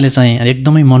धेरैजनाले चाहिँ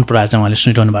एकदमै मन पराएर चाहिँ उहाँले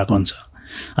सुनिरहनु भएको हुन्छ।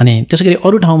 अनि त्यसै गरी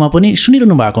अरू ठाउँमा पनि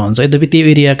सुनिरहनु भएको हुन्छ, यद्यपि त्यो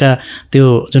एरियाका त्यो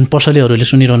जुन पसलेहरूले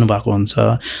सुनिरहनु भएको हुन्छ।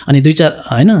 अनि 2-4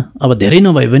 होइन, अब धेरै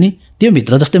नभए पनि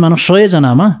त्योभित्र जस्तै मानव 100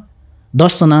 जनामा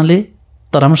 10 जनाले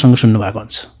त राम्रोसँग सुन्नुभएको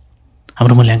हुन्छ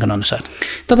हाम्रो मूल्याङ्कन अनुसार।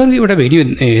 तपाईँको एउटा भिडियो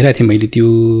हेरेको थिएँ मैले, त्यो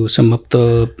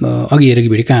सम्भवतः अघि हेरेको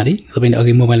भिडियो कहाँ अरे तपाईँले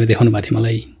अघि मोबाइलमा देखाउनु भएको थियो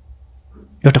मलाई?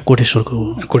 एउटा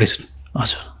कोटेश्वरको। कोटेश्वर?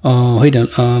 हजुर होइन,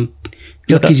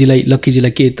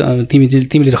 लक्कीजीलाई के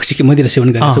तिमीले रक्सी के मदिरा सेवन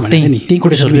गरेको छौ भने नि? त्यही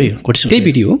कोटेश्वरकै त्यही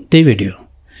भिडियो हो? त्यही भिडियो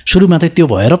सुरुमा चाहिँ त्यो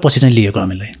भएर पछि चाहिँ लिएको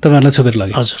हामीलाई। तपाईँहरूलाई छोपेर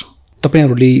लाग्यो? हजुर।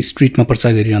 तपाईँहरूले स्ट्रिटमा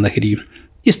प्रचार गरिरहँदाखेरि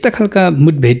यस्ता खालका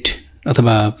मुठभेड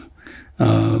अथवा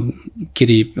के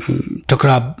अरे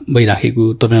टक्राव भइराखेको,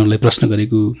 तपाईँहरूलाई प्रश्न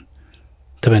गरेको,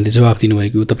 तपाईँहरूले जवाब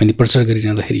दिनुभएको, तपाईँले प्रचार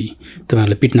गरिरहँदाखेरि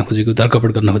तपाईँहरूलाई पिट्न खोजेको,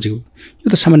 धरकपट गर्न खोजेको, यो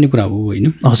त सामान्य कुरा हो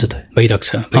होइन? हजुर, भइरहेको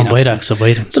छ।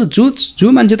 तर जो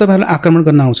मान्छे तपाईँहरूलाई आक्रमण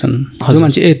गर्न आउँछन्, जो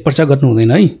मान्छे प्रचार गर्नु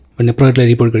हुँदैन है भन्ने प्रहरीलाई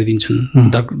रिपोर्ट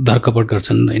गरिदिन्छन्, धरकपट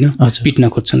गर्छन् होइन,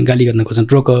 पिट्न खोज्छन्, गाली गर्न खोज्छन्,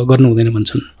 ड्रग गर्नु हुँदैन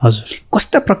भन्छन्। हजुर,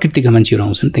 कस्ता प्रकृतिका मान्छेहरू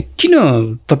आउँछन् त्यहाँ? किन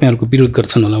तपाईँहरूको विरोध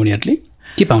गर्छन् होला उनीहरूले?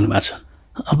 के पाउनु भएको छ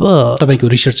अब तपाईँको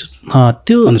रिसर्च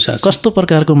त्यो अनुसार? कस्तो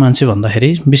प्रकारको मान्छे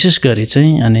भन्दाखेरि विशेष गरी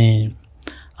चाहिँ अनि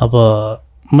अब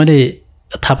मैले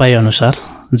थाहा पाएअनुसार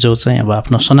जो चाहिँ अब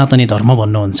आफ्नो सनातनी धर्म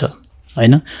भन्नुहुन्छ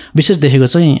होइन, विशेष देखेको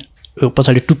चाहिँ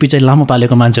पछाडि टुप्पी चाहिँ लामो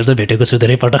पालेको मान्छेहरू चाहिँ भेटेको छु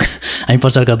धेरै पटक। हामी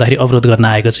प्रचार गर्दाखेरि अवरोध गर्न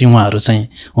आएको चाहिँ उहाँहरू चाहिँ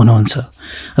हुनुहुन्छ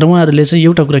र उहाँहरूले चाहिँ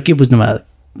एउटा कुरा के बुझ्नु भएको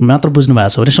मात्र बुझ्नु भएको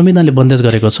छ भने संविधानले बन्देज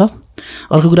गरेको छ।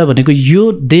 अर्को कुरा भनेको यो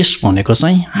देश भनेको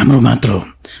चाहिँ हाम्रो मात्र हो,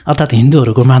 अर्थात्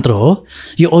हिन्दूहरूको मात्र हो,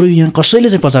 यो अरू यहाँ कसैले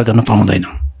चाहिँ प्रचार गर्न पाउँदैन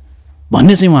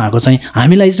भन्ने चाहिँ उहाँको चाहिँ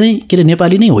हामीलाई चाहिँ के अरे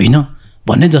नेपाली नै होइन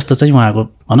भन्ने जस्तो चाहिँ उहाँको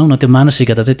भनौँ न त्यो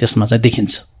मानसिकता चाहिँ त्यसमा चाहिँ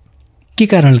देखिन्छ। के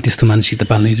कारणले त्यस्तो मानसिकता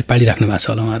पालिराख्नु भएको छ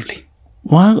होला उहाँहरूले?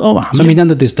 उहाँ अब संविधान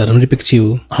त देश धर्मनिरपेक्ष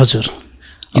हो। हजुर,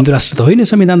 हिन्दू राष्ट्र त होइन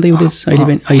संविधान त यो देश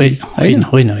होइन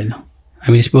होइन होइन।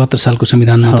 हामीले 72 सालको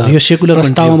संविधानमा त यो सेकुलर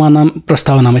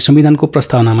प्रस्तावनामै संविधानको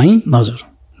प्रस्तावनामै हजुर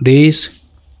देश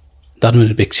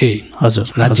धर्मनिरपेक्ष हजुर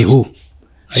राज्य हो,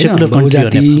 सेकुलर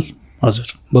बहुजाति हजुर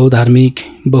बहुधार्मिक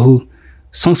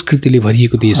बहुसंस्कृतिले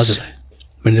भरिएको देश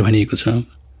भनेर भनिएको छ।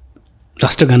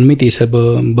 राष्ट्रगानमै त्यही छ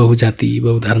बहुजाति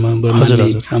बहुधर्म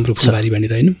हाम्रो फुलबारी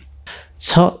भनेर होइन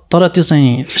छ। तर त्यो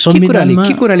चाहिँ संविधानमा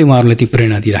के कुराले उहाँहरूलाई त्यो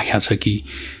प्रेरणा दिइराखेको छ कि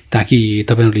ताकि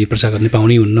तपाईँहरूले प्रचार गर्ने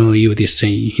पाउनै हुन्न, यो देश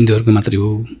चाहिँ हिन्दूहरूको मात्रै हो?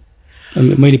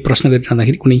 मैले प्रश्न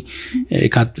गरिरहँदाखेरि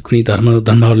कुनै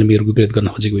धर्मावलम्बीहरूले मेरो विरोध गर्न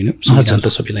खोजेको होइन। संविधान त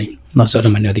सबैलाई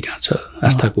धर्म मान्ने अधिकार छ,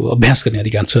 आस्थाको अभ्यास गर्ने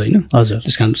अधिकार छ होइन। हजुर,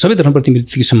 त्यस कारण सबै धर्मप्रति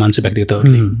त्यति सम्मान छ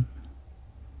व्यक्तिगतहरूले।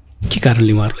 के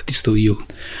कारणले उहाँहरूलाई त्यस्तो यो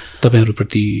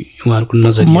तपाईँहरूप्रति उहाँहरूको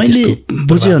नजरिया मैले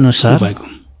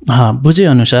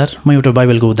बुझेअनुसार म एउटा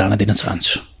बाइबलको उदाहरण दिन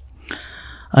चाहन्छु।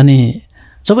 अनि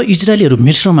जब इजरायलीहरू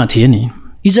मिस्रमा थिए नि,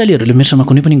 इजरायलीहरूले मिस्रमा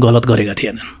कुनै पनि गलत गरेका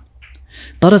थिएनन्,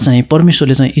 तर चाहिँ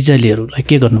परमेश्वरले चाहिँ इजरायलीहरूलाई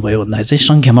के गर्नुभयो भन्दाखेरि चाहिँ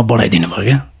सङ्ख्यामा बढाइदिनु भयो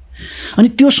क्या। अनि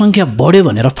त्यो सङ्ख्या बढ्यो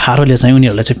भनेर फारोले चाहिँ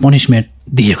उनीहरूलाई चाहिँ पनिसमेन्ट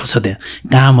दिएको छ, त्यहाँ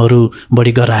कामहरू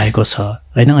बढी गराएको छ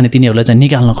होइन। अनि तिनीहरूलाई चाहिँ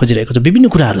निकाल्न खोजिरहेको छ, विभिन्न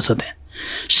कुराहरू छ त्यहाँ।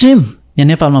 सेम यहाँ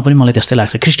नेपालमा पनि मलाई त्यस्तै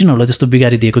लाग्छ, क्रिस्चियनहरूलाई त्यस्तो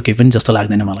बिगारिदिएको केही पनि जस्तो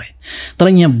लाग्दैन मलाई। तर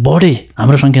यहाँ बढे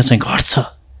हाम्रो सङ्ख्या चाहिँ घट्छ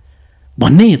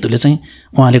भन्ने हेतुले चाहिँ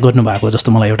उहाँले गर्नुभएको जस्तो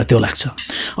मलाई एउटा त्यो लाग्छ।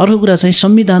 अर्को कुरा चाहिँ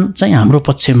संविधान चाहिँ हाम्रो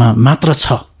पक्षमा मात्र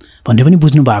छ भन्ने पनि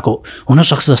बुझ्नु भएको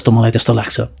हुनसक्छ जस्तो मलाई त्यस्तो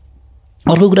लाग्छ।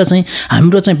 अर्को कुरा चाहिँ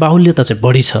हाम्रो चाहिँ बाहुल्यता चाहिँ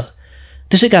बढी छ,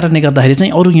 त्यसै कारणले गर्दाखेरि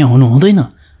चाहिँ अरू यहाँ हुनु हुँदैन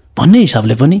भन्ने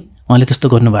हिसाबले पनि उहाँले त्यस्तो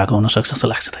गर्नुभएको हुनसक्छ जस्तो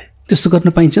लाग्छ। त त्यस्तो गर्न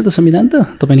पाइन्छ त संविधान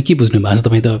त? तपाईँले के बुझ्नु भएको छ?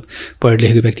 तपाईँ त पढेर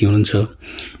लेखेको व्यक्ति हुनुहुन्छ,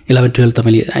 11-12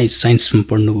 तपाईँले साइन्समा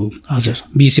पढ्नुभयो, हजुर,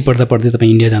 बिएससी पढ्दा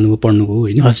तपाईँ इन्डिया जानुभयो पढ्नुभयो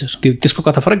होइन। हजुर, त्यसको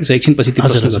कथा फरक छ, एकछिनपछि त्यो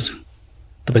प्रश्न गर्छु।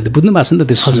 तपाईँ त बुझ्नु भएको छ नि त,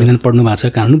 त्यस संविधान पढ्नु भएको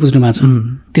छ, कानुन बुझ्नु भएको छ,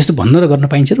 त्यस्तो भन्न र गर्न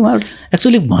पाइन्छ र उहाँहरूले?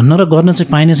 एक्चुअली भन्न र गर्न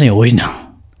चाहिँ पाइने चाहिँ होइन,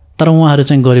 तर उहाँहरू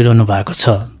चाहिँ गरिरहनु भएको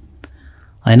छ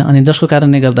होइन। अनि जसको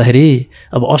कारणले गर्दाखेरि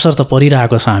अब असर त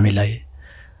परिरहेको छ हामीलाई,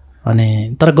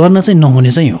 अनि तर गर्न चाहिँ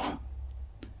नहुने चाहिँ हो।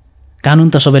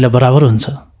 कानुन त सबैलाई बराबर हुन्छ,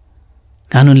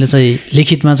 कानुनले चाहिँ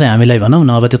लिखितमा चाहिँ हामीलाई भनौँ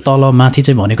न अब त्यो तल माथि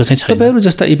चाहिँ भनेको चाहिँ छैन। तपाईँहरू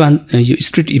जस्ता यो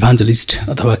स्ट्रिट इभान्जलिस्ट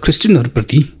अथवा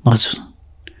क्रिस्चियनहरूप्रति हजुर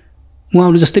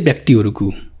उहाँहरू जस्तै व्यक्तिहरूको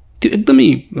त्यो एकदमै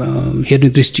हेर्ने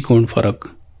दृष्टिकोण फरक,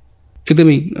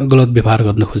 एकदमै गलत व्यवहार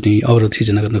गर्न खोज्ने, अवरोध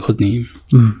सिर्जना गर्न खोज्ने,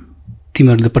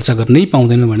 तिमीहरूले त प्रचार गर्नै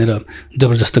पाउँदैन भनेर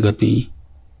जबरजस्त गर्ने,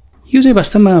 यो चाहिँ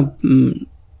वास्तवमा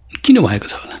किन भएको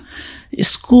छ होला?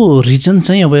 यसको रिजन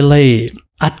चाहिँ अब यसलाई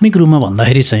आत्मिक रूपमा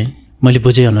भन्दाखेरि चाहिँ मैले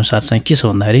बुझेअनुसार चाहिँ के छ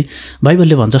भन्दाखेरि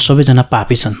बाइबलले भन्छ सबैजना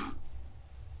पापी छन्।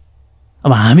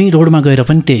 अब हामी रोडमा गएर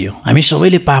पनि त्यही हो, हामी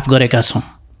सबैले पाप गरेका छौँ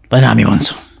भनेर हामी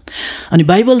भन्छौँ। अनि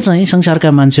बाइबल चाहिँ संसारका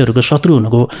मान्छेहरूको शत्रु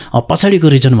हुनुको पछाडिको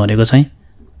रिजन भनेको चाहिँ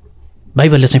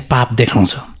बाइबलले चाहिँ पाप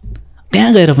देखाउँछ।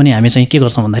 त्यहाँ गएर पनि हामी चाहिँ के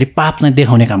गर्छौँ भन्दाखेरि पाप चाहिँ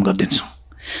देखाउने काम गरिदिन्छौँ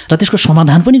र त्यसको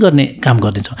समाधान पनि गर्ने काम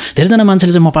गरिदिन्छौँ। धेरैजना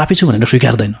मान्छेले चाहिँ म पापी छु भनेर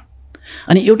स्वीकार्दैन,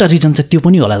 अनि एउटा रिजन चाहिँ त्यो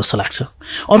पनि होला जस्तो लाग्छ।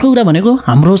 अर्को कुरा भनेको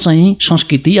हाम्रो चाहिँ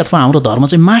संस्कृति अथवा हाम्रो धर्म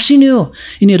चाहिँ मासिने हो,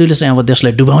 यिनीहरूले चाहिँ अब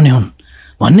देशलाई डुबाउने हुन्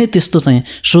भन्ने त्यस्तो चाहिँ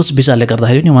सोच विचारले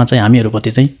गर्दाखेरि पनि उहाँ चाहिँ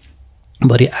हामीहरूप्रति चाहिँ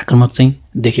बढी आक्रामक चाहिँ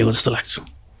देखिएको जस्तो लाग्छ।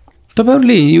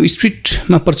 तपाईँहरूले यो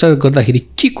स्ट्रिटमा प्रचार गर्दाखेरि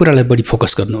के कुरालाई बढी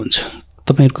फोकस गर्नुहुन्छ?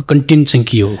 तपाईँहरूको कन्टेन्ट चाहिँ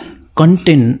के हो?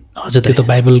 कन्टेन्ट हजुर त्यो त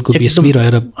बाइबलको बेसमै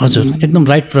रहेर हजुर एकदम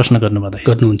राइट प्रश्न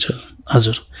गर्नुहुन्छ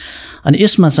हजुर। अनि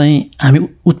यसमा चाहिँ हामी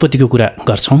उत्पत्तिको कुरा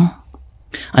गर्छौँ,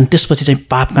 अनि त्यसपछि चाहिँ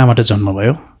पाप कहाँबाट जन्म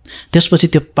भयो, त्यसपछि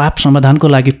त्यो पाप समाधानको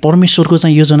लागि परमेश्वरको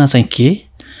चाहिँ योजना चाहिँ के,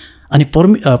 अनि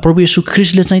प्रभु येशू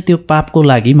ख्रीष्टले चाहिँ त्यो पापको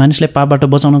लागि मानिसलाई पापबाट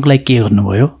बचाउनको लागि के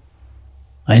गर्नुभयो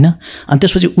होइन। अनि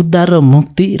त्यसपछि उद्धार र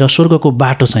मुक्ति र स्वर्गको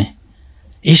बाटो चाहिँ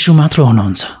येशू मात्र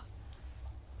हुनुहुन्छ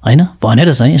होइन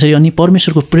भनेर चाहिँ यसरी अनि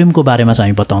परमेश्वरको प्रेमको बारेमा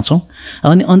चाहिँ हामी बताउँछौँ।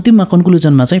 अनि अन्तिममा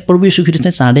कन्क्लुजनमा चाहिँ प्रभु येशू ख्रीष्ट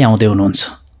चाहिँ चाँडै आउँदै हुनुहुन्छ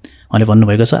उहाँले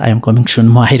भन्नुभएको छ, आई एम कमिङ सुन,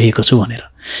 म आइरहेको छु भनेर।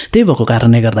 त्यही भएको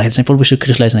कारणले गर्दाखेरि चाहिँ प्रभु येशू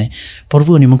ख्रीष्टलाई चाहिँ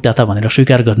प्रभु अनि मुक्तिदाता भनेर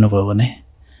स्वीकार गर्नुभयो भने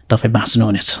तपाईँ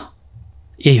बाँच्नुहुनेछ।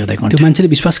 यही हो त। त्यो मान्छेले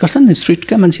विश्वास गर्छन्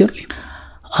स्ट्रिटका मान्छेहरूले?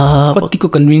 कतिको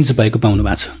कन्भिन्स भएको पाउनु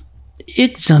भएको छ?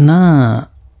 एकजना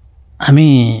हामी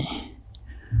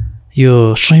यो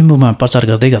स्वयम्भूमा प्रचार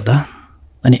गर्दै गर्दा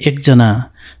अनि एकजना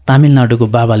तमिलनाडुको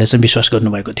बाबाले चाहिँ विश्वास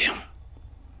गर्नुभएको थियो।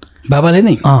 बाबाले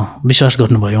नै? विश्वास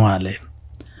गर्नुभयो उहाँले।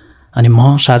 अनि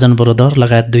म साजन ब्रदर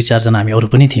लगायत 2-4 जना हामी अरू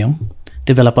पनि थियौँ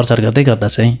त्यो बेला प्रचार गर्दै गर्दा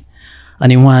चाहिँ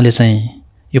अनि उहाँले चाहिँ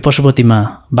यो पशुपतिमा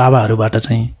बाबाहरूबाट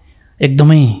चाहिँ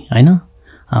एकदमै हैन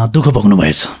दुःख भोग्नु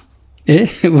भएछ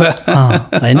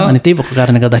हैन अनि त्यही भएको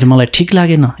कारणले गर्दाखेरि मलाई ठिक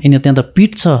लागेन यिनीहरू त्यहाँ त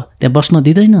पीठ छ त्यहाँ बस्न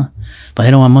दिँदैन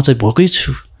भनेर उहाँ म चाहिँ भोकै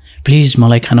छु प्लिज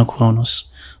मलाई खाना खुवाउनुहोस्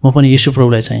म पनि येशू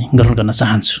प्रभुलाई चाहिँ ग्रहण गर्न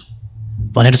चाहन्छु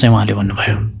भनेर चाहिँ उहाँले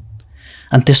भन्नुभयो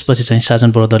अनि त्यसपछि चाहिँ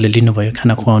साजन ब्रदरले लिनुभयो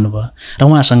खाना खुवाउनु भयो र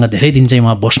उहाँसँग धेरै दिन चाहिँ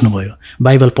उहाँ बस्नुभयो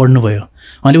बाइबल पढ्नुभयो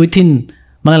उहाँले विथिन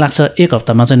मलाई लाग्छ 1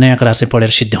 हप्तामा चाहिँ नयाँ करार चाहिँ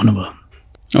पढेर सिद्ध्याउनु भयो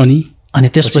अनि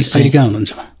त्यसपछि चाहिँ कहाँ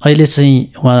हुनुहुन्छ अहिले चाहिँ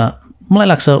उहाँ मलाई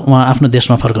लाग्छ उहाँ आफ्नो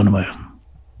देशमा फर्कनु भयो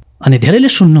अनि धेरैले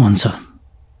सुन्नुहुन्छ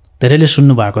धेरैले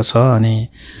सुन्नु भएको छ अनि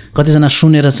कतिजना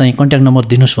सुनेर चाहिँ कन्ट्याक्ट नम्बर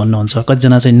दिनुहोस् भन्नुहुन्छ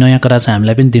कतिजना चाहिँ नयाँ करार चाहिँ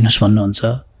हामीलाई पनि दिनुहोस् भन्नुहुन्छ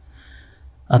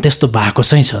त्यस्तो भएको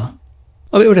चाहिँ छ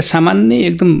अब एउटा सामान्य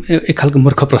एकदम एक खालको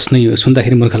मूर्ख प्रश्न यो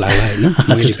सुन्दाखेरि मूर्ख लाग्ला हैन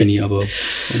मैले पनि अब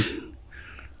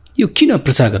यो किन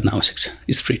प्रचार गर्न आवश्यक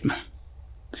छ स्ट्रिटमा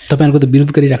तपाईहरुको त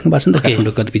विरोध गरिराख्नु भएको छ नि त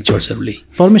काठमाडौँ कतिपय चर्चहरूले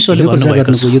परमेश्वरले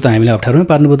भन्नुभएको छ यो त हामीलाई अप्ठ्यारोमै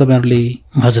पार्नुभयो तपाईहरुले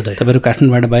हजुर तपाईहरु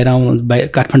काठमाडौँबाट बाहिर आउनुहुन्छ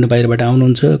काठमाडौँ बाहिरबाट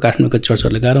आउनुहुन्छ काठमाडौँको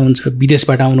चर्चहरूले गाह्रो हुन्छ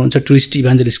विदेशबाट आउनुहुन्छ टुरिस्ट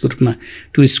इभान्जेलिस्टको रूपमा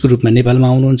टुरिस्टको रूपमा नेपालमा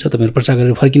आउनुहुन्छ तपाईहरु प्रचार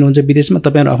गरेर फर्किनुहुन्छ विदेशमा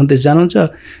तपाईहरु आफ्नो देश जानुहुन्छ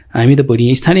हामी त भोलि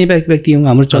स्थानीय व्यक्ति हौं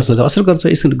हाम्रो चर्चले त असर गर्छ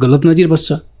यसको गलत नजिर बस्छ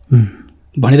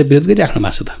भनेर विरोध गरिराख्नु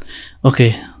भएको छ त ओके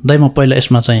दाइ म पहिला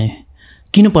यसमा चाहिँ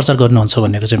किन प्रचार गर्नुहुन्छ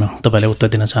भन्नेको चाहिँ म तपाईलाई उत्तर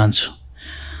दिन चाहन्छु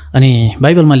अनि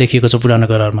बाइबलमा लेखिएको छ पुरानो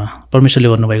करारमा परमेश्वरले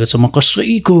भन्नुभएको छ म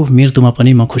कसैको मृत्युमा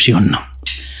पनि म खुसी हुन्न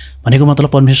भनेको मतलब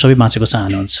परमेश्वर सबै बाँचेको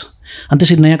चाहनुहुन्छ अनि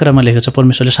त्यसरी नयाँ करारमा लेखेको छ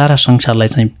परमेश्वरले सारा संसारलाई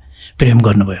चाहिँ प्रेम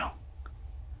गर्नुभयो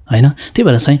हैन त्यही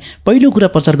भएर चाहिँ पहिलो कुरा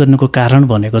प्रचार गर्नुको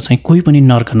कारण भनेको चाहिँ कोही पनि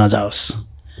नर्क नजाओस्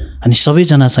अनि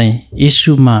सबैजना चाहिँ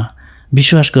येशूमा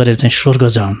विश्वास गरेर चाहिँ स्वर्ग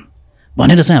जाउन्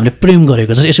भनेर चाहिँ हामीले प्रेम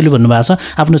गरेको छ यसैले भन्नुभएको छ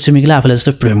आफ्नो छिमेकीलाई आफूलाई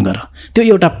जस्तो प्रेम गर त्यो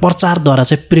एउटा प्रचारद्वारा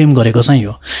चाहिँ प्रेम गरेको चाहिँ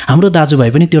हो हाम्रो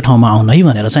दाजुभाइ पनि त्यो ठाउँमा आउन है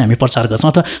भनेर चाहिँ हामी प्रचार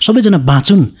गर्छौँ अथवा सबैजना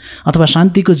बाँचुन् अथवा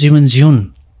शान्तिको जीवन जिउन्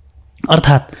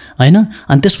अर्थात् हैन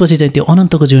अनि त्यसपछि चाहिँ त्यो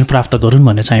अनन्तको जीवन प्राप्त गरून्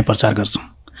भन्ने चाहिँ हामी प्रचार गर्छौँ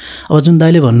अब जुन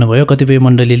दाइले भन्नुभयो कतिपय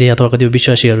मण्डलीले अथवा कतिपय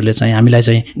विश्वासीहरूले चाहिँ हामीलाई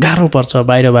चाहिँ गाह्रो पर्छ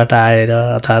बाहिरबाट आएर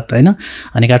अर्थात् हैन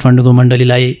अनि काठमाडौँको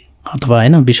मण्डलीलाई अथवा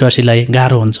हैन विश्वासीलाई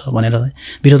गाह्रो हुन्छ भनेर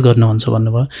विरोध गर्नुहुन्छ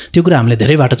भन्नुभयो त्यो कुरा हामीले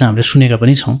धेरै बाटो चाहिँ हामीले सुनेका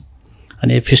पनि छौँ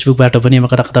अनि फेसबुकबाट पनि अब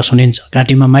कता कता सुनिन्छ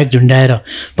घाँटीमा माइक झुन्डाएर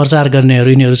प्रचार गर्नेहरू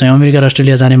यिनीहरू चाहिँ अमेरिका र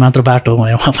अस्ट्रेलिया जाने मात्र बाटो हो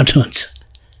भनेर उहाँ भन्नुहुन्छ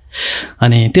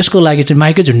अनि त्यसको लागि चाहिँ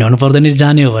माइकै झुन्डाउनु पर्दैन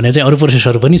जाने हो भने चाहिँ अरू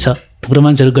प्रोसेसहरू पनि छ थुप्रो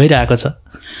मान्छेहरू गइरहेको छ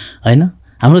हैन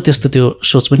हाम्रो त्यस्तो त्यो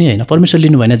सोच पनि हैन परमेश्वर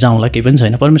लिनु भएन जाउँला केही पनि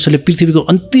छैन परमेश्वरले पृथ्वीको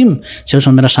अन्तिम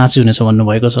छेउसम्म मेरा साँची हुनेछ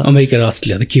भन्नुभएको छ अमेरिका र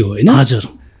अस्ट्रेलिया त के हो हैन हजुर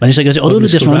भनिसकेपछि अरू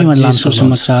देशमा पनि लान्छ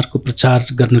समाचारको प्रचार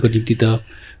गर्नको निम्ति त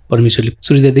परमेश्वरले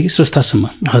सूर्योदयदेखि स्रष्टासम्म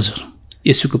हजुर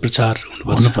येशूको प्रचार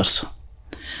हुनुपर्छ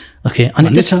ओके अनि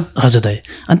हजुर दाइ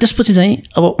अनि त्यसपछि चाहिँ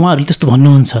अब उहाँहरूले त्यस्तो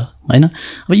भन्नुहुन्छ हैन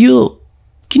अब यो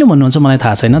किन भन्नुहुन्छ मलाई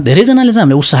थाहा छैन धेरैजनाले चाहिँ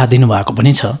हामीलाई उत्साह दिनुभएको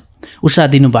पनि छ उत्साह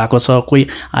दिनुभएको छ कोही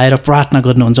आएर प्रार्थना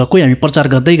गर्नुहुन्छ कोही हामी प्रचार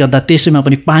गर्दै गर्दा त्यसैमा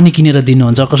पनि पानी किनेर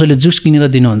दिनुहुन्छ कसैले जुस किनेर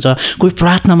दिनुहुन्छ कोही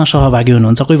प्रार्थनामा सहभागी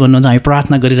हुनुहुन्छ कोही भन्नुहुन्छ हामी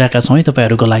प्रार्थना गरिरहेका छौँ है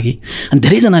तपाईँहरूको लागि अनि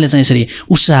धेरैजनाले चाहिँ यसरी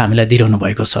उत्साह हामीलाई दिइरहनु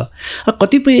भएको छ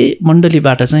कतिपय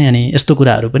मण्डलीबाट चाहिँ अनि यस्तो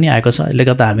कुराहरू पनि आएको छ यसले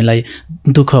गर्दा हामीलाई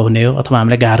दुःख हुने हो अथवा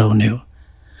हामीलाई गाह्रो हुने हो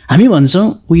हामी भन्छौँ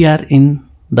we are in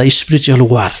the spiritual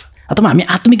वार अथवा हामी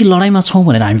आत्मिक लडाइँमा छौँ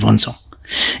भनेर हामी भन्छौँ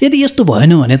यदि यस्तो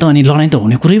भएन भने त अनि लडाइँ त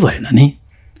हुने कुरै भएन नि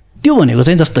त्यो भनेको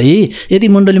चाहिँ जस्तै यदि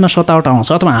मण्डलीमा सतावट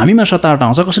आउँछ अथवा हामीमा सतावट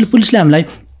आउँछ कसैले पुलिसले हामीलाई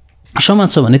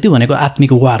समात्छ भने त्यो भनेको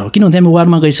आत्मिक वार हो किनभने हामी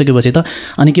वारमा गइसकेपछि त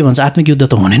अनि के भन्छ आत्मिक युद्ध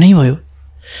त हुने नै भयो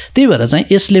त्यही भएर चाहिँ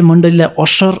यसले मण्डलीलाई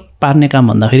असर पार्ने काम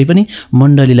भन्दाखेरि पनि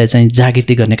मण्डलीलाई चाहिँ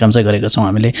जागृति गर्ने काम चाहिँ गरेको छौँ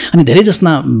हामीले अनि धेरै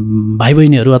जस्ता भाइ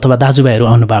बहिनीहरू अथवा दाजुभाइहरू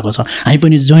आउनु भएको छ हामी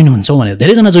पनि जोइन हुन्छौँ भनेर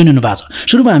धेरैजना जोइन हुनु भएको छ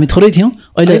सुरुमा हामी थोरै थियौँ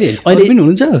अहिले पनि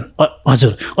हुन्छ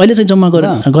हजुर अहिले चाहिँ जम्मा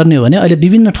गर्ने हो भने अहिले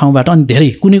विभिन्न ठाउँबाट अनि धेरै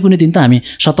कुनै कुनै दिन त हामी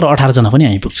 17-18 जना पनि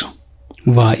आइपुग्छौँ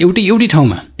वा एउटै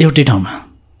ठाउँमा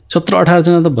 17-18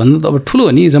 जना त भन्नु त अब ठुलो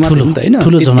हो नि जमात हो नि त हैन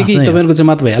त्यतिकै तपाईहरुको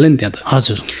जमात भइहाल्यो नि त्यहाँ त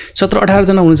हजुर 17-18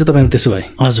 जना हुनुहुन्छ तपाईहरु त्यसो भए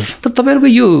हजुर त तपाईहरुको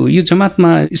यो जमातमा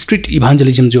स्ट्रीट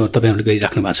इभान्जेलिजम जो तपाईहरुले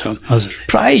गरिराख्नु भएको छ हजुर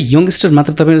प्राय यंगस्टर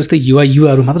मात्र तपाईहरु जस्तै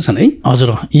युवाहरू मात्र छन् है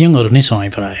हजुर यङहरु नै छौँ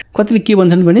प्राय कतिले के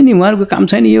भन्छन् भने नि उहाँहरुको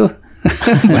काम छैन यो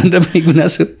भनेर पनि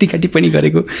गुनासो टीका टिप्पणी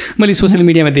गरेको मैले सोशल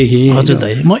मिडियामा देखेँ हजुर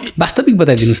दाइ म वास्तविक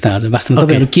बताइदिनुस् त आज वास्तवमा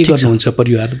तपाईहरु के गर्नुहुन्छ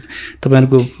परिवार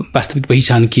तपाईहरुको वास्तविक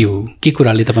पहिचान के हो के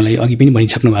कुराले तपाईलाई अघि पनि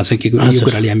भनिसक्नु भएको छ के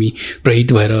कुराले हामी प्रेरित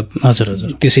भएर हजुर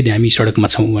हजुर त्यसैले हामी सडकमा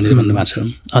छौँ भनेर भन्नुभएको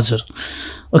छ हजुर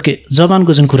ओके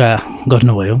जवानको जुन कुरा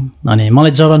गर्नुभयो अनि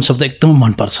मलाई जवान शब्द एकदम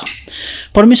मनपर्छ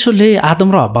परमेश्वरले आदम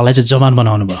र हव्वालाई चाहिँ जवान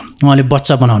बनाउनु भयो उहाँले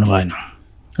बच्चा बनाउनु भएन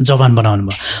जवान बनाउनु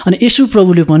भयो। अनि येशू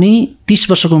प्रभुले पनि 30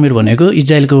 वर्षको उमेर भनेको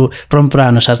इजरायलको परम्परा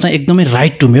अनुसार चाहिँ एकदमै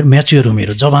राइट उमेर, म्याच्योर उमेर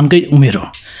हो, जवानकै उमेर हो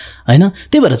हैन।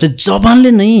 त्यही भएर चाहिँ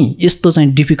जवानले नै यस्तो चाहिँ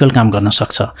डिफिकल्ट काम गर्न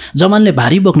सक्छ, जवानले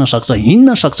भारी बोक्न सक्छ,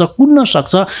 हिँड्न सक्छ, कुद्न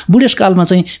सक्छ। बुढेसकालमा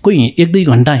चाहिँ कोही 1-2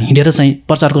 घन्टा हिँडेर चाहिँ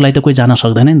प्रचारको लागि त कोही जान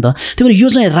सक्दैन नि त। त्यही भएर यो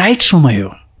चाहिँ राइट समय हो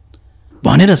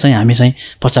भनेर चाहिँ हामी चाहिँ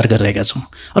प्रचार गरिरहेका छौँ।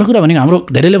 अर्को कुरा भनेको हाम्रो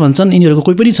धेरैले भन्छन् यिनीहरूको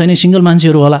कोही पनि छैन, सिङ्गल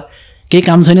मान्छेहरू होला, केही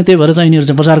काम छैन, त्यही भएर चाहिँ यिनीहरू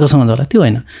चाहिँ प्रचार गर्छ भन्छ होला। त्यो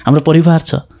होइन, हाम्रो परिवार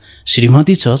छ,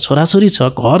 श्रीमती छ, छोराछोरी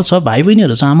छ, घर छ, भाइ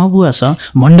बहिनीहरू छ, आमा बुवा छ,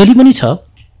 मण्डली पनि छ।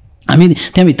 हामी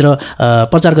त्यहाँभित्र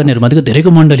प्रचार गर्नेहरूमध्येको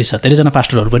धेरैको मण्डली छ, धेरैजना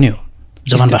पास्टरहरू पनि हो,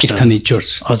 जवान पास्टर, स्थानीय चर्च।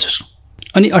 हजुर।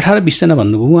 अनि 18-20 जना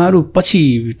भन्नुभयो, उहाँहरू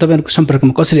पछि तपाईँहरूको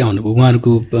सम्पर्कमा कसरी आउनुभयो?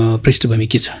 उहाँहरूको पृष्ठभूमि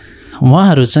के छ?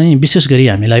 उहाँहरू चाहिँ विशेष गरी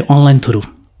हामीलाई अनलाइन थ्रु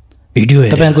भिडियो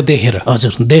तपाईँहरूको देखेर,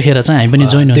 हजुर, देखेर चाहिँ हामी पनि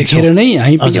जोइन हुन्छौँ। देखेर नै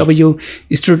हामी पनि अब यो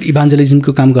स्ट्रिट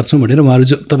इभान्जलिजमको काम गर्छौँ भनेर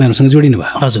उहाँहरू तपाईँहरूसँग जोडिनु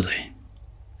भयो? हजुर।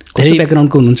 धेरै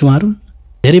ब्याकग्राउन्डको हुनुहुन्छ उहाँहरू?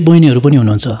 धेरै बहिनीहरू पनि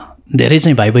हुनुहुन्छ, धेरै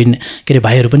चाहिँ भाइ बहिनी के अरे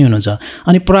भाइहरू पनि हुनुहुन्छ।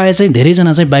 अनि प्रायः चाहिँ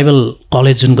धेरैजना चाहिँ बाइबल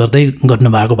कलेज जुन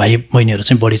गर्नुभएको भाइ बहिनीहरू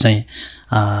चाहिँ बढी चाहिँ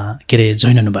के अरे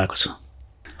जोइन हुनुभएको छ।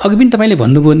 अघि पनि तपाईँले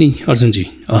भन्नुभयो नि अर्जुनजी,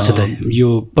 यो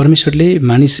परमेश्वरले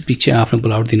मानिस पछि आफ्नो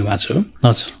बोलावट दिनुभएको छ।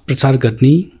 हजुर। प्रचार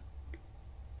गर्ने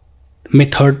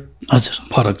मेथड हजुर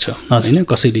फरक छ होइन।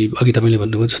 कसैले अघि तपाईँले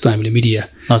भन्नुभयो जस्तो हामीले मिडिया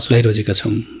लगाइरहेका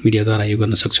छौँ, मिडियाद्वारा यो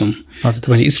गर्न सक्छौँ।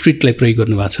 तपाईँले स्ट्रिटलाई प्रयोग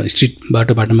गर्नुभएको छ, स्ट्रिट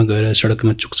बाटोमा गएर,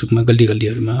 सडकमा, चुकचुकमा,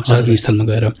 गल्लीहरूमा, सार्वजनिक स्थलमा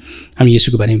गएर हामी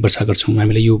यसोको बारेमा प्रचार गर्छौँ,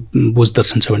 हामीलाई यो बोझ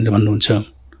दर्शन छ भनेर भन्नुहुन्छ।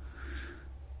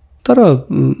 तर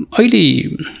अहिले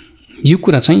यो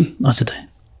कुरा चाहिँ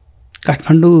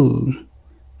काठमाडौँ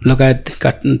लगायत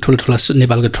ठुल्ठुला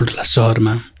नेपालका ठुल्ठुला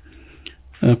सहरमा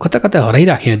कता कता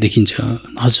हराइराखेको देखिन्छ।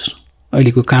 हजुर।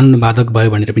 अहिलेको कानुन बाधक भयो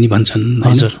भनेर पनि भन्छन्।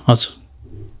 हजुर हजुर।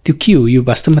 त्यो के हो? यो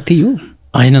वास्तवमा त्यही हो?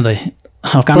 होइन दाइ,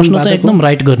 प्रश्न चाहिँ एकदम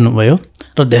राइट गर्नुभयो।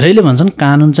 र धेरैले भन्छन्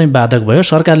कानुन चाहिँ बाधक भयो,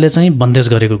 सरकारले चाहिँ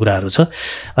बन्देज गरेको कुराहरू छ।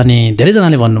 अनि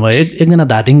धेरैजनाले भन्नुभयो, एकजना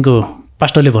धादिङको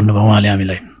पास्टरले भन्नुभयो उहाँले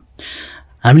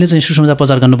हामीले चाहिँ सुसमाचार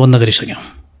प्रचार गर्न बन्द गरिसक्यौँ,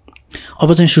 अब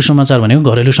चाहिँ सुसमाचार भनेको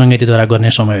घरेलु सङ्गीतिद्वारा गर्ने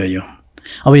समय हो यो,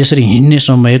 अब यसरी हिँड्ने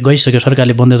समय गइसक्यो,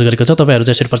 सरकारले बन्देज गरेको छ, तपाईँहरू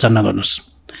चाहिँ यसरी प्रचार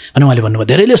नगर्नुहोस् अनि उहाँले भन्नुभयो।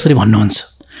 धेरैले यसरी भन्नुहुन्छ।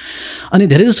 अनि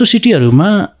धेरै जस्तो सिटीहरूमा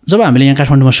जब हामीले यहाँ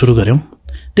काठमाडौँमा सुरु गऱ्यौँ,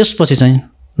 त्यसपछि चाहिँ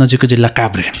नजिकको जिल्ला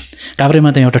काभ्रेमा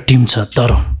त्यहाँ एउटा टिम छ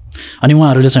तर, अनि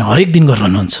उहाँहरूले चाहिँ हरेक दिन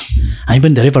गरिरहनुहुन्छ। हामी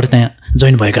पनि धेरैपल्ट त्यहाँ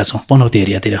जोइन भएका छौँ पनौती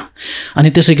एरियातिर। अनि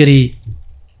त्यसै गरी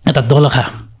यता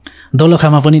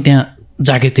दोलखामा पनि त्यहाँ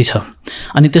जागृति छ।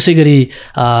 अनि त्यसै गरी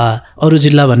अरू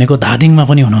जिल्ला भनेको धादिङमा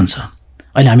पनि हुनुहुन्छ,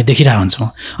 अहिले हामी देखिरहेको हुन्छौँ।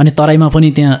 अनि तराईमा पनि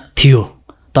त्यहाँ थियो,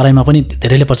 तराईमा पनि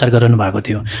धेरैले प्रचार गरिरहनु भएको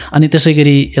थियो। अनि त्यसै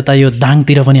गरी यता यो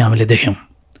दाङतिर पनि हामीले देख्यौँ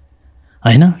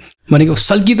होइन, भनेको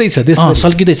सल्किँदैछ,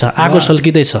 सल्किँदैछ, आगो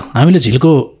सल्किँदैछ। हामीले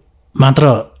झिल्को मात्र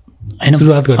होइन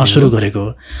सुरु गरेको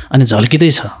अनि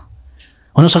झल्किँदैछ।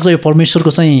 हुनसक्छ यो परमेश्वरको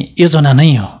चाहिँ योजना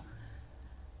नै हो।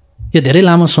 यो धेरै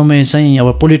लामो समय चाहिँ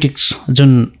अब पोलिटिक्स जुन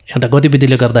एउटा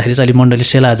गतिविधिले गर्दाखेरि चाहिँ अहिले मण्डली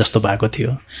सेला जस्तो भएको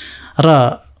थियो। र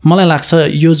मलाई लाग्छ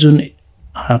यो जुन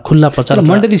खुल्ला प्रचार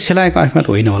मण्डली सेलाएको आँखमा त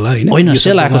होइन होला, होइन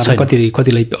सेलाएको छ,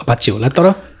 कतिलाई अपाच्य होला,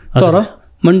 तर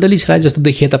मण्डली सेलाए जस्तो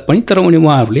देखिए तापनि तर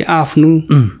उहाँहरूले आफ्नो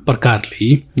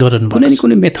प्रकारले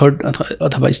कुनै मेथड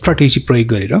अथवा स्ट्राटेजी प्रयोग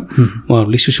गरेर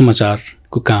उहाँहरूले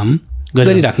सुसमाचारको काम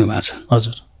गरिराख्नु भएको छ।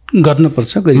 हजुर,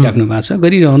 गर्नुपर्छ, गरिराख्नु भएको छ,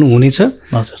 गरिरहनु हुनेछ,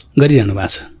 हजुर गरिरहनु भएको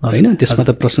छ होइन, त्यसमा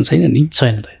त प्रश्न छैन नि।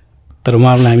 छैन। तर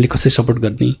उहाँहरूलाई हामीले कसरी सपोर्ट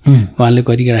गर्ने, उहाँले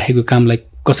गरिराखेको कामलाई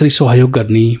कसरी सहयोग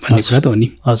गर्ने भन्ने कुरा त हो नि।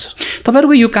 हजुर।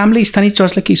 तपाईँहरूको यो कामले स्थानीय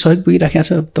चर्चलाई केही सहयोग पुगिराखेको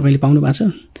छ, तपाईँले पाउनु भएको छ?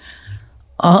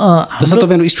 जस्तो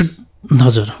तपाईँहरू स्ट्रिट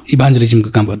हजुर इभान्जलिजमको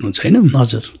काम गर्नुहुन्छ होइन,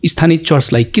 हजुर, स्थानीय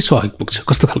चर्चलाई के सहयोग पुग्छ,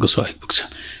 कस्तो खालको सहयोग पुग्छ,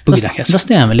 पुगिराखेको छ?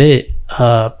 जस्तै हामीले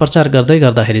प्रचार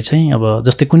गर्दाखेरि चाहिँ अब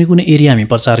जस्तै कुनै एरिया हामी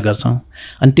प्रचार गर्छौँ,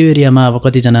 अनि त्यो एरियामा अब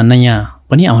कतिजना नयाँ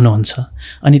पनि आउनुहुन्छ,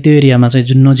 अनि त्यो एरियामा चाहिँ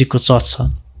जुन नजिकको चर्च छ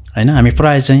होइन, हामी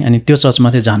प्रायः चाहिँ अनि त्यो चर्चमा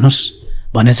चाहिँ जानुहोस्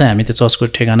भने चाहिँ हामी त्यो चर्चको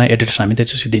ठेगाना एड्रेस हामी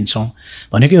त्यसरी दिन्छौँ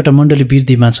भनेको एउटा मण्डली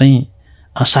वृद्धिमा चाहिँ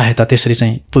सहायता त्यसरी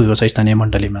चाहिँ पुगेको छ। स्थानीय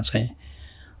मण्डलीमा चाहिँ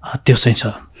त्यो चाहिँ छ।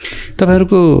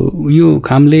 तपाईँहरूको यो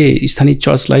कामले स्थानीय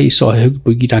चर्चलाई सहयोग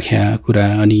पुगिराखेका कुरा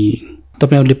अनि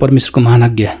तपाईँहरूले परमेश्वरको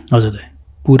महानाज्ञा हजुर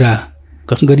पुरा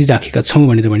गरिराखेका छौँ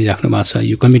भनेर भनिराख्नु भएको छ,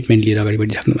 यो कमिटमेन्ट लिएर अगाडि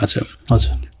बढिराख्नु भएको छ।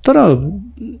 हजुर। तर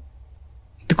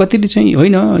त्यो कतिले चाहिँ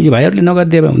होइन यो भाइहरूले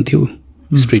नगरिदिए भए हुन्थ्यो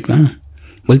स्ट्रिटमा,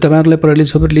 भोलि तपाईँहरूलाई प्रहरीले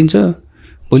छोपेर लिन्छ,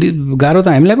 भोलि गाह्रो त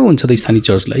हामीलाई पो हुन्छ त स्थानीय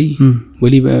चर्चलाई।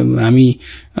 भोलि हामी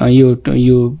यो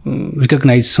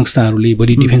रिकगनाइज संस्थाहरूले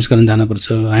भोलि डिफेन्स गर्न जानुपर्छ,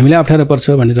 हामीलाई अप्ठ्यारो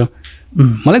पर्छ भनेर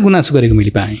मलाई गुनासो गरेको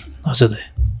मैले पाएँ। हजुर,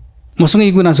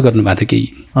 मसँगै गुनासो गर्नुभएको थियो केही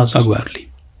अगुवाहरूले।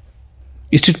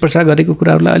 स्ट्रिट प्रचार गरेको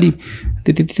कुराहरूलाई अलि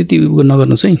त्यति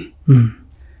नगर्नुहोस् है।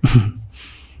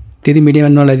 त्यति मिडियामा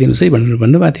नलाइदिनुहोस् है भनेर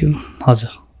भन्नुभएको थियो। हजुर।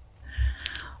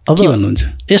 अब के भन्नुहुन्छ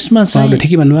यसमा चाहिँ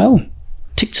ठिकै भन्नुभयो?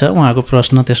 ठिक छ, उहाँको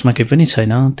प्रश्न त्यसमा केही पनि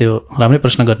छैन, त्यो राम्रै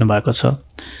प्रश्न गर्नुभएको छ।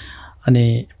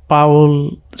 अनि पावल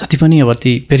जति पनि अब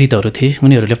ती प्रेरितहरू थिए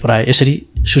उनीहरूले प्रायः यसरी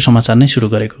सुसमाचार नै सुरु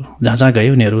गरेको, जहाँ जहाँ गए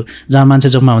उनीहरू जहाँ मान्छे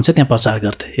जम्मा हुन्छ त्यहाँ प्रचार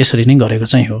गर्थे, यसरी नै गरेको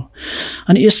चाहिँ हो।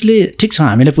 अनि यसले ठिक छ,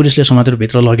 हामीले पुलिसले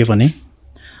समातेरभित्र लग्यो भने,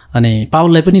 अनि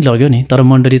पावललाई पनि लग्यो नि, तर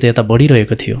मण्डली त यता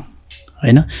बढिरहेको थियो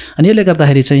होइन। अनि यसले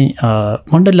गर्दाखेरि चाहिँ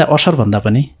मण्डलीलाई असर भन्दा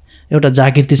पनि एउटा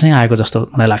जागृति चाहिँ आएको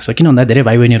जस्तो मलाई लाग्छ। किन भन्दा धेरै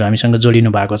भाइ बहिनीहरू हामीसँग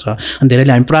जोडिनु भएको छ, अनि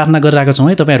धेरैले हामी प्रार्थना गरिरहेको छौँ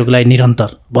है तपाईँहरूको लागि निरन्तर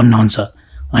भन्नुहुन्छ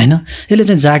होइन। यसले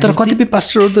चाहिँ जागृति, कतिपय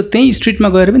पास्टरहरू त त्यही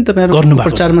स्ट्रिटमा गएर पनि तपाईँहरू गर्नुभएको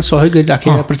प्रचारमा सहयोग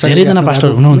गरिराखेर प्रचार धेरैजना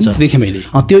पास्टरहरू हुनुहुन्छ देखेँ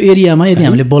मैले। त्यो एरियामा यदि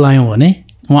हामीले बोलायौँ भने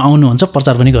उहाँ आउनुहुन्छ,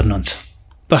 प्रचार पनि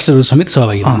गर्नुहुन्छ, पास्टरहरू समेत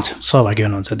सहभागी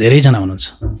हुनुहुन्छ, धेरैजना हुनुहुन्छ।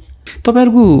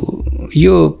 तपाईँहरूको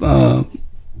यो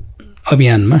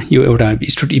अभियानमा यो एउटा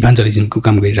स्ट्रिट इभान्जलिजमको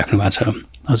काम गरिराख्नु भएको छ।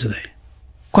 हजुर दाइ।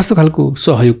 कस्तो खालको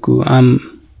सहयोगको आम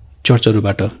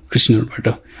चर्चहरूबाट, क्रिस्चियनहरूबाट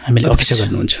हामीले अपेक्षा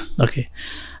गर्नुहुन्छ? ओके,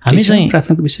 हामी चाहिँ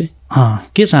प्रार्थनाको विषय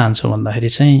के चाहन्छौँ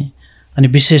भन्दाखेरि चाहिँ, अनि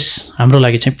विशेष हाम्रो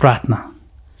लागि चाहिँ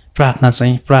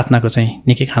प्रार्थनाको चाहिँ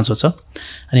निकै खाँचो छ।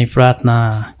 अनि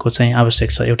प्रार्थनाको चाहिँ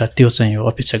आवश्यक छ, एउटा त्यो चाहिँ हो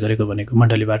अपेक्षा गरेको भनेको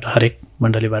मण्डलीबाट, हरेक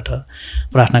मण्डलीबाट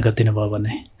प्रार्थना गरिदिनु भयो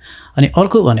भने। अनि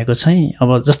अर्को भनेको चाहिँ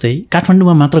अब जस्तै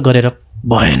काठमाडौँमा मात्र गरेर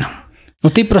भएन।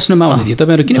 त्यही प्रश्नमा आउँदै थियो,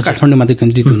 तपाईँहरू किन काठमाडौँ मात्रै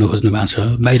केन्द्रित हुनु खोज्नु भएको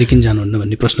छ, बाहिर किन जानुहुन्न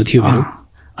भन्ने प्रश्न थियो मेरो।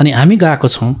 अनि हामी गएको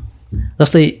छौँ,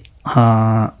 जस्तै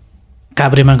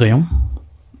काभ्रेमा गयौँ,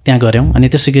 त्यहाँ गऱ्यौँ, अनि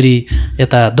त्यसै गरी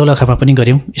यता दोलखामा पनि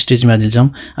गऱ्यौँ स्ट्रिट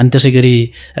इभान्जलिजम, अनि त्यसै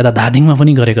गरी यता धादिङमा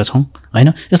पनि गरेका छौँ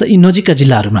होइन। यस्ता यी नजिकका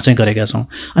जिल्लाहरूमा चाहिँ गरेका छौँ।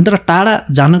 अनि तर टाढा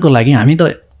जानको लागि हामी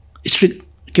त स्ट्रिट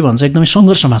के भन्छ एकदमै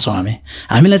सङ्घर्षमा छौँ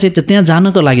हामीलाई चाहिँ त्यहाँ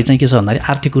जानको लागि चाहिँ के छ भन्दाखेरि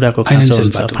आर्थिक कुराको खाँचो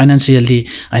हुन्छ, फाइनेन्सियली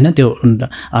होइन, त्यो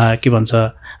के भन्छ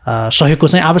सहयोगको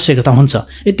चाहिँ आवश्यकता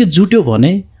हुन्छ। यति जुट्यो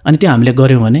भने अनि त्यो हामीले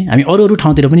गऱ्यौँ भने हामी अरू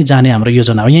ठाउँतिर पनि जाने हाम्रो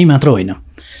योजना हो, यहीँ मात्र होइन,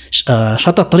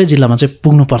 77 जिल्लामा चाहिँ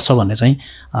पुग्नुपर्छ भन्ने चाहिँ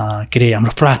के अरे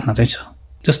हाम्रो प्रार्थना चाहिँ छ।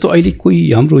 जस्तो अहिले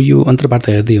कोही हाम्रो यो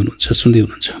अन्तर्वार्ता हेर्दै हुनुहुन्छ, सुन्दै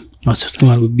हुनुहुन्छ, हजुर,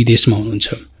 उहाँहरू विदेशमा हुनुहुन्छ,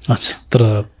 हजुर,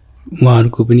 तर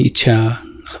उहाँहरूको पनि इच्छा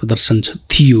दर्शन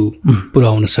थियो,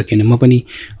 पुरा हुन सकेन। म पनि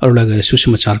अरूलाई गएर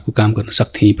सुसमाचारको काम गर्न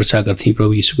सक्थेँ, प्रचार गर्थेँ,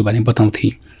 प्रभु येशूको बारेमा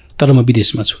बताउँथेँ, तर म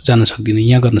विदेशमा छु, जान सक्दिनँ,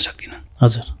 यहाँ गर्न सक्दिनँ,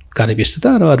 हजुर,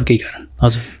 कार्यव्यस्तता र अरू केही कारण।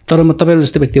 हजुर, तर म तपाईँहरू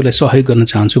जस्तै व्यक्तिहरूलाई सहयोग गर्न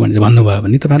चाहन्छु भनेर भन्नुभयो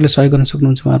भने तपाईँहरूले सहयोग गर्न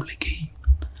सक्नुहुन्छ उहाँहरूले? केही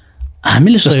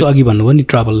हामीले जस्तो अघि भन्नुभयो नि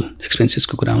ट्राभल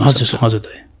एक्सपेन्सेसको कुरामा, हजुर हजुर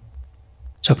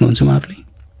सक्नुहुन्छ उहाँहरूले?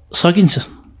 सकिन्छ,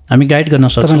 हामी गाइड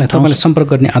गर्न सक्छौँ। तपाईँलाई सम्पर्क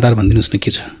गर्ने आधार भनिदिनुहोस् न,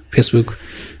 के छ? फेसबुक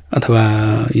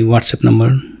अथवा यो वाट्सएप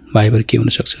नम्बर, भाइबर के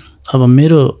हुनसक्छ? अब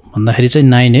मेरो भन्दाखेरि चाहिँ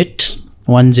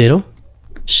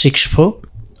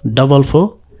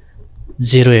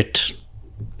 9810644408,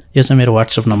 यो चाहिँ मेरो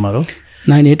वाट्सएप नम्बर हो।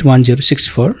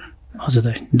 981064 हजुर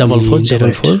दाइ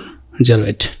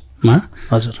 440408 मा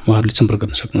हजुर उहाँहरूले सम्पर्क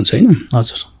गर्न सक्नुहुन्छ होइन?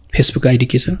 हजुर। फेसबुक आइडी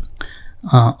के छ?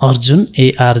 Arjun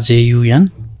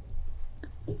ARJUN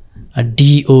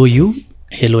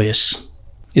DOULOS।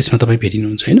 यसमा तपाईँ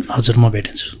भेटिनुहुन्छ होइन? हजुर, म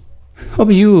भेटिन्छु।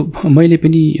 अब यो मैले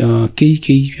पनि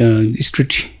केही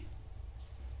स्ट्रिट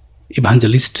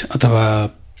इभान्जलिस्ट अथवा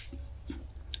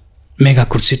मेगा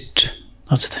क्रुसेड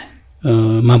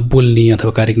मा बोल्ने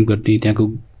अथवा कार्यक्रम गर्ने,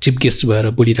 त्यहाँको चिफ गेस्ट भएर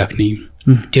बोलिराख्ने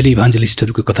टेली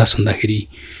इभान्जलिस्टहरूको कथा सुन्दाखेरि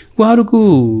उहाँहरूको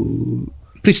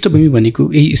पृष्ठभूमि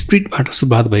भनेको यही स्ट्रिटबाट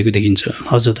सुरुवात भएको देखिन्छ।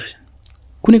 हजुर दाइ।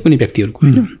 कुनै व्यक्तिहरूको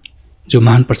होइन, जो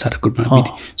महान प्रचारक रूपमा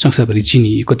संसारभरि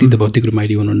चिनिए, कति त भौतिक रूपमा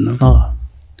अहिले हुनुहुन्न।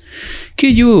 के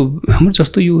यो हाम्रो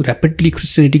जस्तो यो ऱ्यापिडली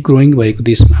क्रिस्चियनिटी ग्रोइङ भएको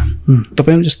देशमा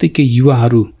तपाईँहरू जस्तै केही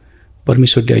युवाहरू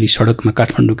परमेश्वरले अहिले सडकमा,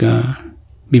 काठमाडौँका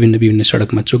विभिन्न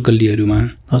सडकमा, चोक गल्लीहरूमा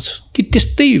कि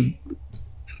त्यस्तै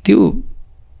त्यो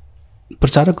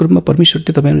प्रचारक रूपमा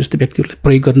परमेश्वरले तपाईँहरू जस्तै व्यक्तिहरूलाई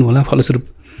प्रयोग गर्नु होला, फलस्वरूप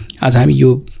आज हामी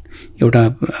यो एउटा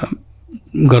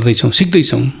गर्दैछौँ,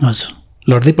 सिक्दैछौँ,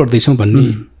 लड्दै पढ्दैछौँ भन्ने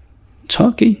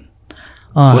छ केही?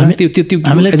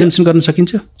 हामीलाई एजम्सन गर्न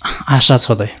सकिन्छ? आशा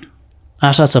छ दाइ,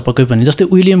 आशा छ पक्कै पनि। जस्तै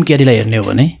विलियम क्यारीलाई हेर्ने हो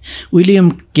भने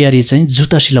विलियम क्यारी चाहिँ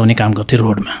जुत्ता सिलाउने काम गर्थे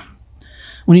रोडमा।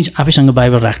 उनी आफैसँग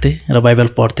बाइबल राख्थे र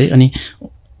बाइबल पढ्थे, अनि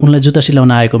उनलाई जुत्ता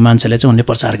सिलाउन आएको मान्छेलाई चाहिँ उनले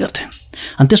प्रचार गर्थे।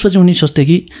 अनि त्यसपछि उनी सोच्थे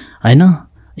कि होइन,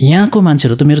 यहाँको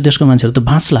मान्छेहरू त, मेरो देशको मान्छेहरू त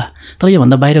बाँच्ला, तर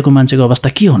योभन्दा बाहिरको मान्छेको अवस्था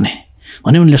के हुने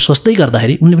भने उनले सोच्दै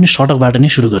गर्दाखेरि उनले पनि सडकबाट नै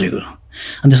सुरु गरेको।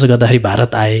 अनि त्यसो गर्दाखेरि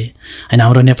भारत आए होइन,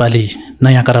 हाम्रो नेपाली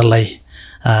नयाँ करारलाई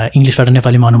इङ्ग्लिसबाट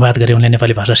नेपालीमा अनुवाद गरे, उनले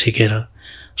नेपाली भाषा सिकेर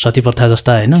सती प्रथा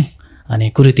जस्ता होइन अनि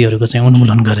कुरीतिहरूको चाहिँ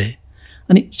उन्मूलन गरे,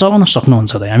 अनि चलाउन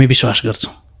सक्नुहुन्छ त हामी विश्वास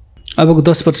गर्छौँ। अबको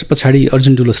 10 वर्ष पछाडि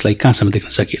अर्जुन डुलोसलाई कहाँसम्म देख्न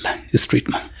सकिएला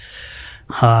स्ट्रिटमा?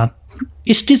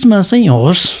 स्ट्रिटमा चाहिँ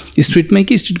होस्, स्ट्रिटमै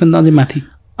कि स्ट्रिटभन्दा अझै माथि?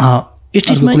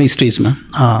 स्टेजमा कुनै स्टेजमा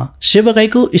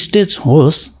सेवाकाईको स्टेज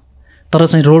होस् तर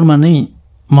चाहिँ रोडमा नै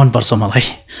मनपर्छ मलाई।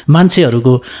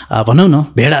 मान्छेहरूको भनौँ न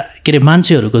भेडा के अरे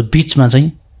मान्छेहरूको बिचमा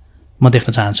चाहिँ म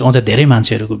देख्न चाहन्छु, अझ धेरै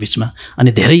मान्छेहरूको बिचमा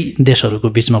अनि धेरै देशहरूको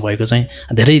बिचमा भएको चाहिँ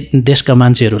धेरै देशका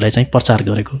मान्छेहरूलाई चाहिँ प्रचार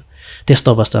गरेको त्यस्तो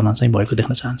अवस्थामा चाहिँ भएको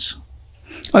देख्न चाहन्छु।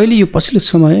 अहिले यो पछिल्लो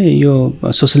समय यो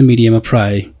सोसियल मिडियामा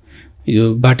प्राय यो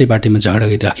बाटे बाटेमा झगडा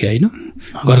गरिराख्यो होइन,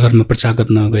 घर घरमा प्रचार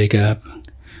गर्न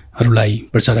गएकाहरूलाई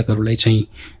प्रचारकहरूलाई चाहिँ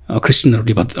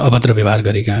क्रिस्चियनहरूले अभद्र व्यवहार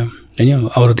गरेका होइन,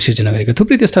 अवरोध सिर्जना गरेका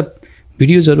थुप्रै त्यस्ता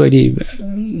भिडियोजहरू अहिले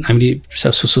हामीले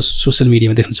सोसियल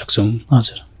मिडियामा देख्न सक्छौँ।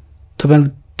 हजुर, तपाईँहरू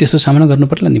त्यस्तो सामना गर्नु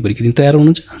पर्ला नि भोलिको दिन? तयार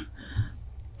हुनुहुन्छ?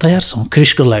 तयार छौँ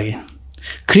ख्रिस्टको लागि।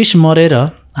 ख्रिस्ट मरेर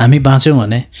हामी बाँच्यौँ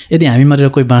भने, यदि हामी मरेर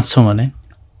कोही बाँच्छौँ भने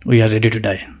we are ready to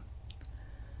die.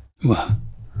 वाह,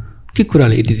 के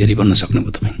कुराले यति धेरै भन्न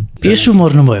सक्नुभयो तपाईँ? येशू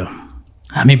मर्नुभयो,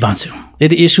 हामी बाँच्यौँ।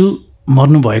 यदि येशू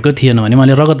मर्नु भएको थिएन भने,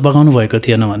 उहाँले रगत बगाउनु भएको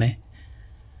थिएन भने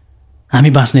हामी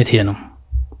बाँच्ने थिएनौँ।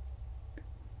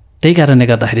 त्यही कारणले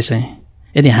गर्दाखेरि चाहिँ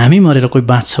यदि हामी मरेर कोही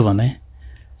बाँच्छ भने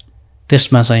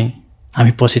त्यसमा चाहिँ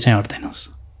हामी पछि चाहिँ हट्दैनौँ।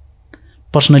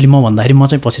 पर्सनली म भन्दाखेरि म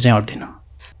चाहिँ पछि चाहिँ हट्दिनँ।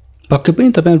 पक्कै पनि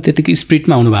तपाईँहरू त्यतिकै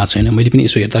स्पिरिटमा आउनु भएको छैन। मैले पनि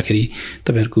यसो हेर्दाखेरि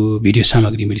तपाईँहरूको भिडियो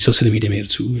सामग्री मैले सोसियल मिडियामा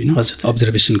हेर्छु होइन,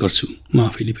 अब्जर्भेसन गर्छु म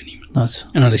आफैले पनि,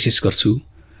 एनालाइसिस गर्छु,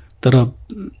 तर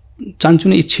चाहन्छु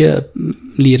नै इच्छा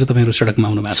लिएर तपाईँहरू सडकमा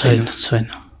आउनु भएको छैन।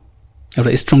 एउटा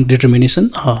स्ट्रङ डिटर्मिनेसन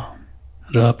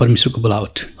र परमेश्वरको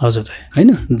बोलावट। हजुर होइन,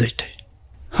 दुइटै।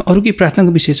 अरू केही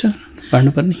प्रार्थनाको विषय छ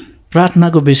बाँड्नुपर्ने?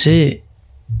 प्रार्थनाको विषय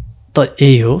त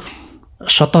यही हो,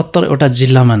 77वटा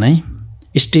जिल्लामा नै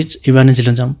स्टेज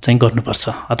इभान्जेलिजम चाहिँ गर्नुपर्छ,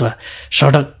 अथवा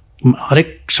हरेक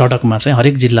सडकमा चाहिँ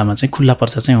हरेक जिल्लामा चाहिँ खुल्ला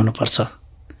पर्चा चाहिँ हुनुपर्छ।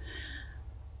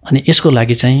 अनि यसको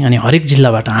लागि चाहिँ अनि हरेक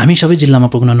जिल्लाबाट हामी सबै जिल्लामा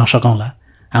पुग्न नसकौँला,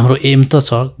 हाम्रो एम त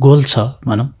छ, गोल छ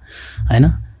भनौँ होइन,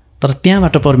 तर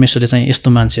त्यहाँबाट परमेश्वरले चाहिँ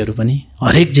यस्तो मान्छेहरू पनि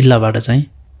हरेक जिल्लाबाट चाहिँ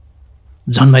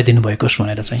जन्माइदिनु भएको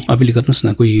भनेर चाहिँ अपिल गर्नुहोस्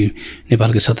न। कोही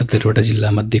नेपालको 77वटा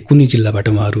जिल्लामध्ये कुनै जिल्लाबाट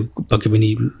उहाँहरू पक्कै पनि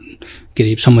के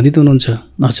अरे सम्बन्धित हुनुहुन्छ?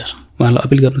 हजुर, उहाँलाई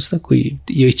अपिल गर्नुहोस् त। कोही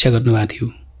यो इच्छा गर्नुभएको थियो,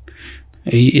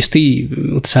 यस्तै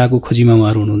उत्साहको खोजीमा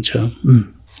उहाँहरू हुनुहुन्छ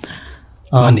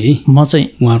भने म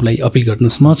चाहिँ उहाँहरूलाई अपिल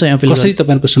गर्नुहोस्। म चाहिँ अपिल कसरी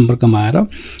तपाईँहरूको सम्पर्कमा आएर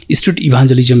स्ट्रिट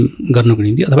इभान्जलिजम गर्नको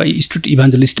निम्ति अथवा स्ट्रिट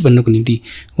इभान्जलिस्ट बन्नको निम्ति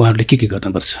उहाँहरूले के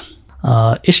गर्नुपर्छ?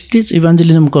 स्टेज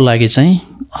इभान्जेलिजमको लागि चाहिँ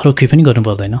अरू केही पनि गर्नु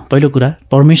पर्दैन। पहिलो कुरा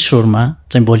परमेश्वरमा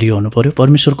चाहिँ बलियो हुनु पऱ्यो,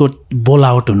 परमेश्वरको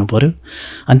बोलावट हुनु पऱ्यो,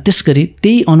 अनि त्यस गरी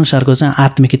त्यही अनुसारको चाहिँ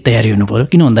आत्मिक तयारी हुनु पऱ्यो।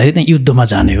 किन भन्दाखेरि त्यहाँ युद्धमा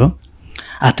जाने हो,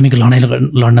 आत्मिक लडाइँ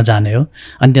लड्न जाने हो,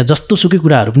 अनि त्यहाँ जस्तो सुकै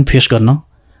कुराहरू पनि फेस गर्न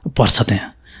पर्छ।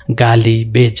 त्यहाँ गाली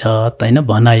बेइज्जत होइन,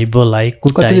 भनाइ बोलाइ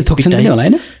कुटाइ थुक्छन् होला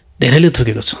होइन? धेरैले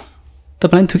थुकेको छ।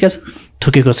 तपाईँलाई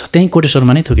थुकेको छ, त्यहीँ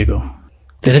कोटेश्वरमा नै थुकेको।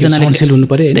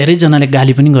 धेरैजनाले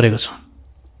गाली पनि गरेको छ।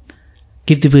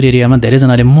 किर्तिपुर एरियामा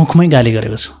धेरैजनाले मुखमै गाली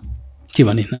गरेको छ। के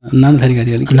भने नानाथरी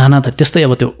गाली? नानाथरी, त्यस्तै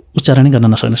अब त्यो उच्चारणै गर्न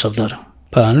नसक्ने शब्दहरू,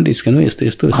 फलानु डिस्कनु यस्तो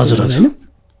यस्तो। हजुर होइन।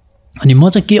 अनि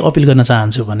म चाहिँ के अपिल गर्न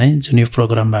चाहन्छु भने जुन यो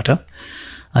प्रोग्रामबाट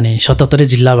अनि 77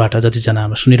 जिल्लाबाट जतिजना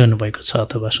हाम्रो सुनिरहनु भएको छ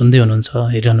अथवा सुन्दै हुनुहुन्छ,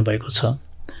 हेरिरहनु भएको छ,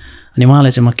 अनि उहाँलाई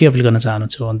चाहिँ म के अपिल गर्न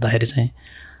चाहन्छु भन्दाखेरि चाहिँ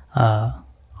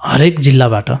हरेक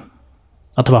जिल्लाबाट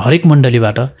अथवा हरेक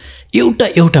मण्डलीबाट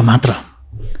एउटा मात्र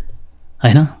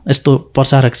होइन यस्तो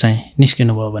प्रचारक चाहिँ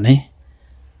निस्किनु भयो भने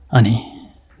अनि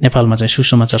नेपालमा चाहिँ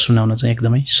सुसमाचार सुनाउन चाहिँ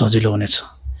एकदमै सजिलो हुनेछ।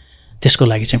 त्यसको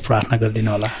लागि चाहिँ प्रार्थना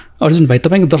गरिदिनु होला। अर्जुन भाइ,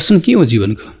 तपाईँको दर्शन के हो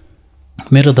जीवनको?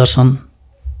 मेरो दर्शन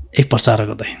एक प्रचारक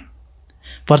हो।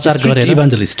 प्रचार गरेर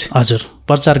इभान्जलिस्ट। हजुर,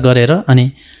 प्रचार गरेर अनि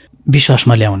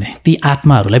विश्वासमा ल्याउने, ती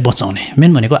आत्माहरूलाई बचाउने।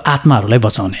 मेन भनेको आत्माहरूलाई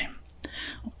बचाउने।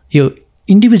 यो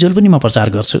इन्डिभिजुअल पनि म प्रचार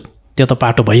गर्छु, त्यो त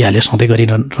पाटो भइहाल्यो, सधैँ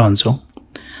गरिरहन्छु।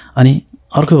 अनि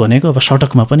अर्को भनेको अब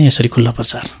सडकमा पनि यसरी खुल्ला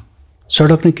प्रचार।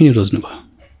 सडक नै किन रोज्नुभयो?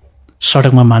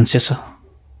 सडकमा मान्छे छ।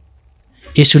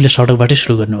 येशूले सडकबाटै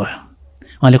सुरु गर्नुभयो।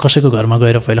 उहाँले कसैको घरमा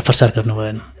गएर पहिला प्रचार गर्नु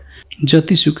भएन।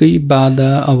 जतिसुकै बाधा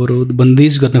अवरोध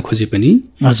बन्देज गर्न खोजे पनि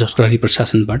हजुर प्रहरी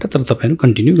प्रशासनबाट, तर तपाईँहरू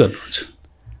कन्टिन्यू गर्नुहुन्छ।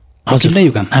 हजुर नै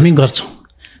यो काम हामी गर्छौँ।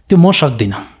 त्यो म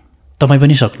सक्दिनँ, तपाईँ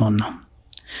पनि सक्नुहुन्न,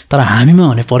 तर हामीमा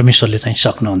भने परमेश्वरले चाहिँ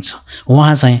सक्नुहुन्छ।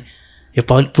 उहाँ चाहिँ यो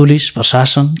पुलिस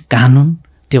प्रशासन कानुन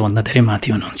त्योभन्दा धेरै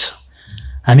माथि हुनुहुन्छ।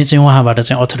 हामी चाहिँ उहाँबाट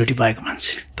चाहिँ अथोरिटी पाएको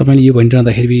मान्छे। तपाईँले यो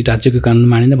भनिरहँदाखेरि राज्यको कानुन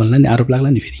मानेन भन्ला नि आरोप लाग्ला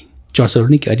नि, फेरि चर्चहरू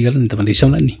नि के गरिगला नि, तपाईँले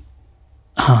रिसाउला नि।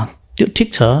 त्यो ठिक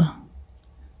छ,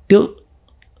 त्यो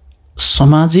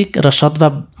सामाजिक र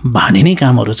सद्भाव भानिने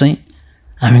कामहरू चाहिँ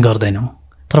हामी गर्दैनौँ,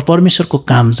 तर परमेश्वरको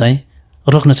काम चाहिँ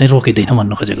रोक्न चाहिँ रोकिँदैन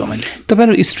भन्नु खोजेको मैले।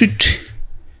 तपाईँहरू स्ट्रिट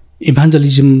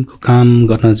इभान्जलिजमको काम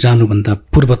गर्न जानुभन्दा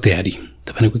पूर्व तयारी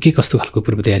तपाईँहरूको के कस्तो खालको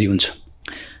पूर्व तयारी हुन्छ?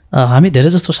 हामी धेरै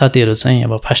जस्तो साथीहरू चाहिँ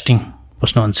अब फास्टिङ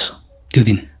बस्नुहुन्छ त्यो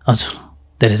दिन। हजुर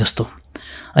धेरै जस्तो।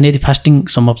 अनि यदि फास्टिङ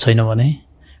सम्भव छैन भने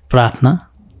प्रार्थना,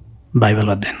 बाइबल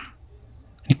अध्ययन,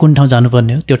 अनि कुन ठाउँ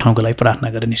जानुपर्ने हो त्यो ठाउँको लागि प्रार्थना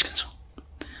गरेर निस्किन्छौँ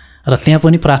र त्यहाँ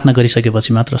पनि प्रार्थना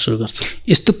गरिसकेपछि मात्र सुरु गर्छौँ।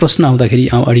 यस्तो प्रश्न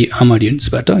आउँदाखेरि आम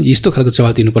अडियन्सबाट यस्तो खालको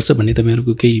जवाब दिनुपर्छ भन्ने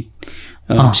तपाईँहरूको केही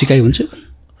सिकाइ हुन्छ?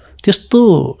 त्यस्तो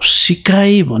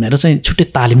सिकाइ भनेर चाहिँ छुट्टै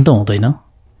तालिम त हुँदैन,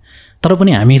 तर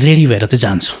पनि हामी रेडी भएर चाहिँ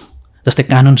जान्छौँ। जस्तै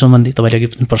कानुन सम्बन्धी तपाईँले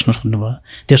अघि प्रश्न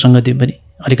सोध्नुभयो, त्योसँग पनि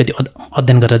अलिकति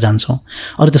अध्ययन गरेर जान्छौँ।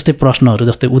 अरू जस्तै प्रश्नहरू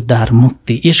जस्तै उद्धार,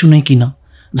 मुक्ति, यसो नै किन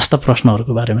जस्ता प्रश्नहरूको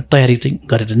बारेमा तयारी चाहिँ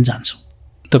गरेर पनि जान्छौँ।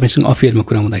 तपाईँसँग अफेयरमा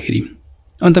कुरा हुँदाखेरि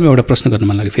अनि तपाईँ एउटा प्रश्न गर्न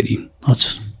मन लाग्यो फेरि।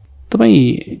 हजुर,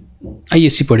 तपाईँ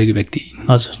आइएससी पढेको व्यक्ति,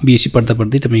 हजुर, बिएससी पढ्दा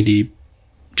पढ्दै तपाईँले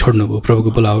छोड्नुभयो, प्रभुको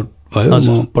बोलावट भयो,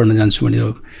 म पढ्न जान्छु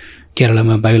भनेर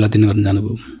केरलामा बाइबल अध्ययन गर्न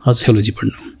जानुभयो, थियोलोजी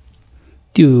पढ्नु।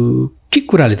 त्यो के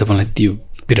कुराले तपाईँलाई त्यो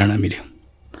प्रेरणा मिल्यो?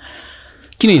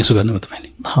 किन यसो गर्नुभयो तपाईँले?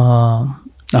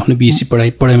 आफ्नो बिएससी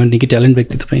पढाइमा निकै ट्यालेन्ट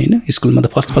व्यक्ति तपाईँ होइन, स्कुलमा त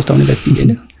फर्स्ट आउने व्यक्ति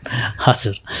होइन?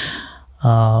 हजुर,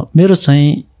 मेरो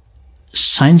चाहिँ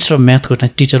साइन्स र म्याथको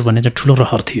चाहिँ टिचर भन्ने चाहिँ ठुलो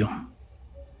रहर थियो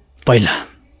पहिला।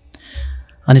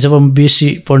 अनि जब म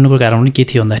बिएससी पढ्नुको कारण पनि के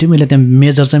थियो भन्दाखेरि मैले त्यहाँ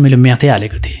मेजर चाहिँ मैले म्याथै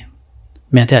हालेको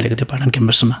थिएँ पाटन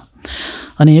क्याम्पसमा।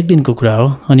 अनि एक दिनको कुरा हो,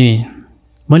 अनि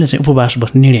मैले चाहिँ उपवास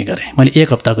बस्ने निर्णय गरेँ। मैले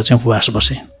 1 हप्ताको चाहिँ उपवास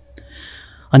बसेँ।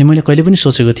 अनि मैले कहिले पनि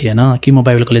सोचेको थिएन कि म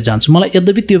बाइबल कलेज जान्छु। मलाई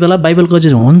यद्यपि त्यो बेला बाइबल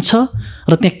कलेज हुन्छ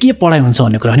र त्यहाँ के पढाइ हुन्छ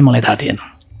भन्ने कुरा पनि मलाई थाहा थिएन।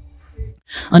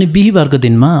 अनि बिहीबारको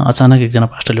दिनमा अचानक एकजना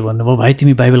पास्टरले भन्नुभयो, भाइ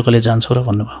तिमी बाइबल कलेज जान्छौ र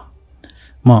भन्नुभयो।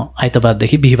 म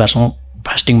आइतबारदेखि बिहीबारसम्म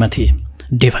फास्टिङमा थिएँ,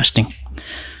 डे फास्टिङ।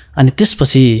 अनि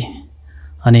त्यसपछि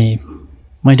अनि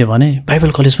मैले भने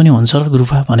बाइबल कलेज पनि हुन्छ र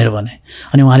गुरुबा भनेर भने।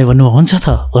 अनि उहाँले भन्नुभयो हुन्छ त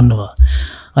भन्नुभयो।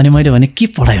 अनि मैले भने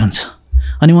के पढाइ हुन्छ?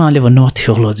 अनि उहाँले भन्नुभयो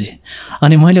थियोलोजी।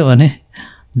 अनि मैले भने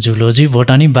जुलोजी,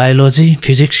 बोटानी, बायोलोजी,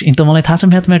 फिजिक्स, यिन त मलाई थाहा छ,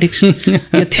 म्याथमेटिक्स,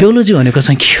 यो थियोलोजी भनेको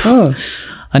चाहिँ के हो?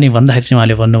 अनि भन्दाखेरि चाहिँ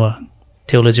उहाँले भन्नुभयो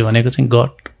थियोलोजी भनेको चाहिँ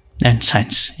गड एन्ड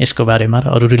साइन्स, यसको बारेमा र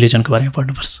अरू रिलिजनको बारेमा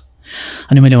पढ्नुपर्छ।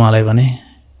 अनि मैले उहाँलाई भने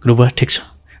गुरुबा ठिक छ,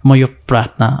 म यो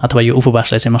प्रार्थना अथवा यो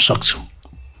उपवासलाई चाहिँ म सक्छु।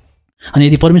 अनि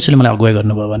यदि परमेश्वरले मलाई अगुवाई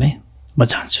गर्नुभयो भने म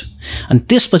जान्छु। अनि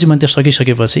त्यसपछि मैले त्यो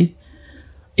सकिसकेपछि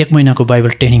 1 महिनाको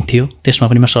बाइबल ट्रेनिङ थियो, त्यसमा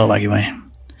पनि म सहभागी भएँ।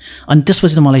 अनि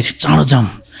त्यसपछि त मलाई चाँडो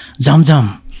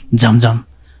जाम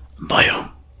भयो।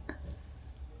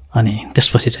 अनि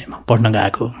त्यसपछि चाहिँ म पढ्न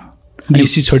गएको।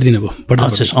 बिएससी छोडिदिनु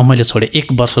भयो? मैले छोडेँ।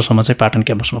 1 वर्षसम्म चाहिँ पाटन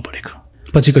क्याम्पसमा पढेको।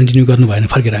 पछि कन्टिन्यू गर्नु भएन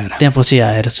फर्केर आएर? त्यहाँ पछि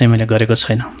आएर चाहिँ मैले गरेको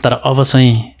छैन, तर अब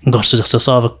चाहिँ गर्छु जस्तो छ।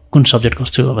 अब कुन सब्जेक्ट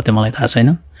गर्छु अब त्यो मलाई थाहा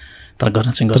छैन, तर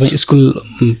गर्न चाहिँ गर्छु। स्कुल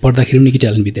पढ्दाखेरि पनि निकै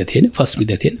ट्यालेन्ट विद्यार्थी होइन, फर्स्ट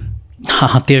विद्यार्थी होइन?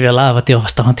 त्यो बेला अब त्यो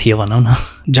अवस्थामा थियो भनौँ न।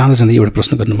 जाँदा एउटा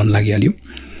प्रश्न गर्न मन लागिहाल्यो।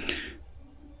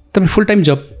 तपाईँ फुल टाइम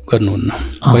जब गर्नुहुन्न?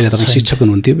 पहिला तपाईँ शिक्षक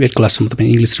हुनुहुन्थ्यो, 8 क्लाससम्म तपाईँ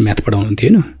इङ्ग्लिस र म्याथ पढाउनुहुन्थ्यो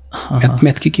होइन?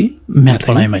 म्याथ के म्याथ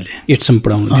पढाएँ मैले। 8 सम्म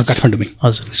पढाउनुहुन्थ्यो काठमाडौँमै?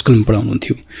 हजुर, स्कुलमा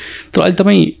पढाउनुहुन्थ्यो। तर अहिले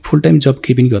तपाईँ फुल टाइम जब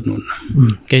केही पनि गर्नुहुन्न?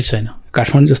 केही छैन।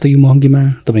 काठमाडौँ जस्तो यो महँगीमा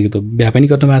तपाईँको त बिहा पनि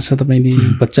गर्नुभएको छ, तपाईँले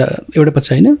एउटा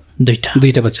बच्चा होइन?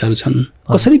 दुईवटा बच्चाहरू छन्।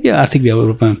 कसरी आर्थिक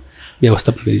रूपमा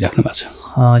व्यवस्थापन गरिराख्नु भएको छ?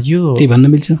 यो त्यही भन्न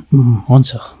मिल्छ? हुन्छ,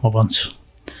 म भन्छु।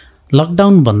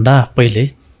 लकडाउनभन्दा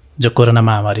पहिले जो कोरोना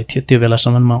महामारी थियो त्यो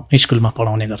बेलासम्म म स्कुलमा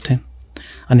पढाउने गर्थेँ।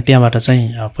 अनि त्यहाँबाट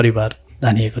चाहिँ परिवार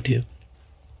धानिएको थियो।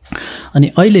 अनि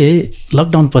अहिले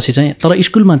लकडाउन पछि चाहिँ, तर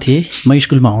स्कुलमा थिएँ, म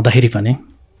स्कुलमा हुँदाखेरि पनि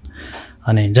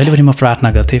अनि जहिले पनि म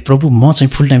प्रार्थना गर्थेँ, प्रभु म चाहिँ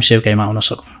फुल टाइम सेवकाइमा आउन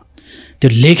सकौँ। त्यो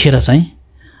लेखेर चाहिँ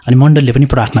अनि मण्डलले पनि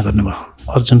प्रार्थना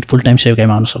गर्नुभयो, अर्जुन फुल टाइम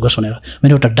सेवकाइमा आउन सकोस् भनेर।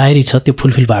 मेरो एउटा डायरी छ, त्यो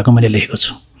फुलफिल भएको मैले लेखेको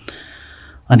छु।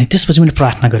 अनि त्यसपछि मैले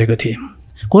प्रार्थना गरेको थिएँ।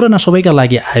 कोरोना सबैका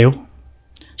लागि आयो,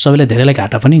 सबैलाई धेरैलाई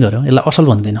घाटा पनि गर्यो, यसलाई असल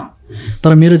भन्दिनँ,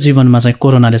 तर मेरो जीवनमा चाहिँ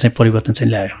कोरोनाले चाहिँ परिवर्तन चाहिँ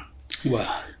ल्यायो।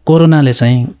 कोरोनाले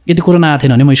चाहिँ, यदि कोरोना आएको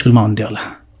थिएन भने म स्कुलमा हुन्थ्यो होला।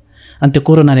 अनि त्यो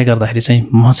कोरोनाले गर्दाखेरि चाहिँ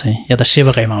म चाहिँ यता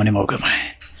सेवकाइमा आउने मौका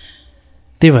पाएँ।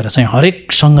 त्यही भएर चाहिँ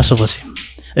हरेक सङ्घर्षपछि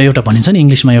एउटा भनिन्छ नि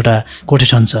इङ्ग्लिसमा एउटा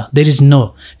कोटेसन छ, there is no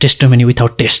टेस्टोमनी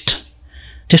without test.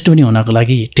 टेस्टोमनी हुनको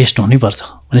लागि टेस्ट हुनैपर्छ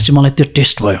भनेपछि मलाई त्यो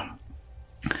टेस्ट भयो।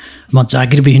 म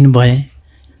जागिरविहीन भएँ,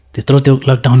 त्यत्रो त्यो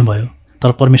लकडाउन भयो,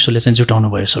 तर परमेश्वरले चाहिँ जुटाउनु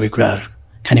भयो, सबै कुराहरू,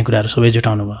 खानेकुराहरू सबै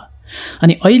जुटाउनु भयो।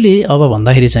 अनि अहिले अब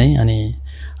भन्दाखेरि चाहिँ अनि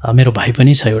मेरो भाइ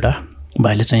पनि छ एउटा,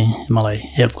 भाइले चाहिँ मलाई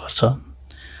हेल्प गर्छ,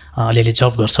 अलिअलि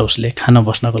जब गर्छ, उसले खाना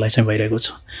बस्नको लागि चाहिँ भइरहेको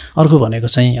छ। अर्को भनेको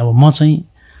चाहिँ अब म चाहिँ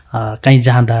कहीँ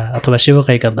जाँदा अथवा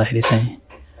सेवाकाई गर्दाखेरि चाहिँ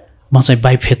म चाहिँ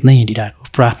बाइ फेथ नै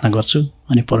हिँडिरहेको, प्रार्थना गर्छु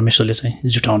अनि परमेश्वरले चाहिँ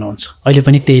जुटाउनुहुन्छ। अहिले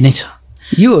पनि त्यही नै छ।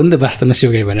 यो हो नि त वास्तवमा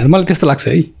सेवाकाई भनेर मलाई त्यस्तो लाग्छ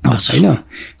है, होइन?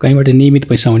 कहीँबाट नियमित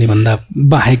पैसा आउने भन्दा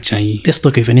बाहेक चाहिँ त्यस्तो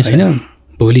केही पनि छैन।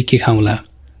 भोलि के खाउँला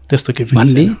त्यस्तो केही पनि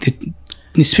भन्ने त्यो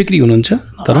निष्फिक्री हुनुहुन्छ,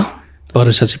 तर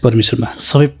भरोसा चाहिँ परमेश्वरमा,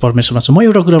 सबै परमेश्वरमा छ। म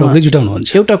एउटा कुरा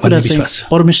जुटाउनुहुन्छ। एउटा कुरा चाहिँ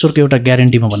परमेश्वरको एउटा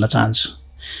ग्यारेन्टी म भन्न चाहन्छु,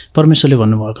 परमेश्वरले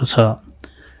भन्नुभएको छ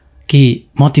कि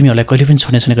म तिमीहरूलाई कहिले पनि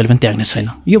छोड्ने छैन, कहिले पनि त्याग्ने छैन।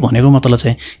 यो भनेको मतलब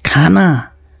चाहिँ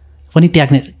खाना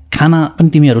पनि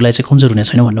तिमीहरूलाई चाहिँ कमजोर हुने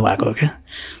छैन भन्नुभएको हो क्या।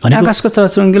 भने आकाशको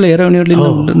चराचुरुङ्गीले हेर उनीहरूले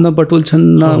न बटुल्छन्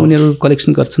न उनीहरू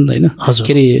कलेक्सन गर्छन् होइन,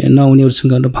 के अरे न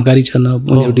उनीहरूसँग न भङ्गारी छ न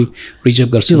उनीहरूले रिजर्भ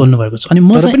गर्छ भन्नुभएको छ। अनि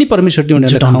म पनि परमेश्वरले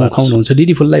उनीहरूलाई खुवाउनुहुन्छ,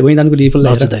 लिली फुललाई भैँदानको लिली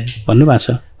फुललाई भन्नुभएको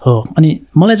छ। हो, अनि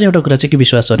मलाई चाहिँ एउटा कुरा चाहिँ के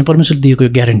विश्वास छ भने परमेश्वरले दिएको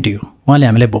यो ग्यारेन्टी हो, उहाँले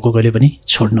हामीलाई भोको कहिले पनि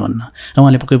छोड्नुहुन्न र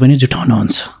उहाँले पक्कै पनि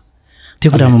जुटाउनुहुन्छ, त्यो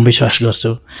कुरामा म विश्वास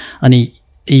गर्छु। अनि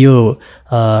यो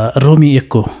रोमी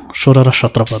 1:16 र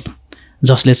 17 पद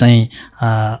जसले चाहिँ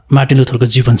मार्टिन लुथरको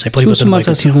जीवन चाहिँ परिवर्तन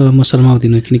म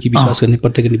शर्माउँदिनँ, किनकि विश्वास गर्ने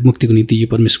प्रत्येक मुक्तिको निम्ति यो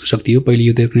परमेश्वरको शक्ति हो, पहिले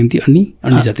युद्धहरूको निम्ति अनि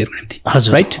अन्य जातिहरूको निम्ति।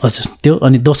 हजुर राइट, हजुर त्यो।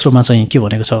 अनि दोस्रोमा चाहिँ के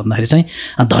भनेको छ भन्दाखेरि चाहिँ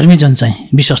धर्मीजन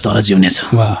चाहिँ विश्वासद्वारा जिउनेछ।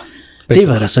 त्यही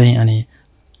भएर चाहिँ अनि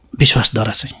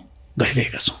विश्वासद्वारा चाहिँ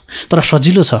गरिरहेका छौँ। तर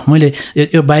सजिलो छ, मैले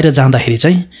यो बाहिर जाँदाखेरि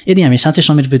चाहिँ यदि हामी साँच्चै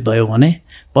समर्पित भयौँ भने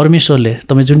परमेश्वरले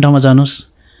तपाईँ जुन ठाउँमा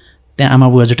जानुहोस् त्यहाँ आमा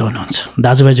बुवा जुटाउनुहुन्छ,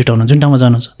 दाजुभाइ जुटाउनु, जुन ठाउँमा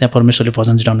जानुहुन्छ त्यहाँ परमेश्वरले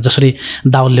भजन जुटाउनु। जसरी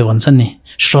दाउदले भन्छन् नि,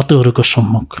 शत्रुहरूको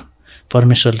सम्मुख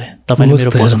परमेश्वरले तपाईँले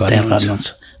मेरो भजन तयार पार्नुहुन्छ,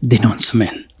 दिनुहुन्छ।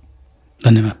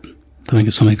 धन्यवाद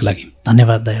तपाईँको समयको लागि।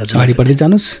 धन्यवाद दाइ। हजुर अगाडि बढ्दै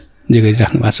जानुहोस्, जे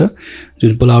गरिराख्नु भएको छ,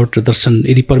 जुन बोलावट र दर्शन,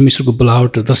 यदि परमेश्वरको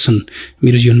बोलावट र दर्शन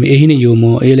मेरो जीवनमा यही नै हो,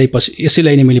 म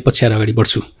यसैलाई नै मैले पछ्याएर अगाडि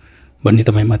बढ्छु भन्ने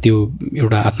तपाईँमा त्यो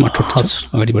एउटा आत्मा अठोट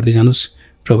छ। अगाडि बढ्दै जानुहोस्,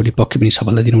 प्रभुले पक्कै पनि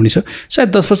सफलता दिनुहुनेछ। सायद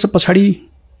 10 वर्ष पछाडि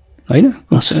होइन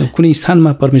कुनै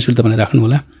स्थानमा परमेश्वरले तपाईँलाई राख्नु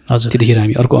होला, हजुर, त्यतिखेर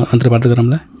हामी अर्को अन्तर्वार्ता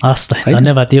गरौँला। हस् त,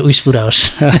 धन्यवाद। यो उस पुरा होस्।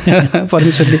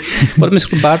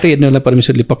 परमेश्वरको बाटो हेर्नेहरूलाई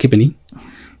परमेश्वरले पक्कै पनि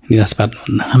निराश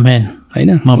पार्नुहुन्न। आमेन। होइन,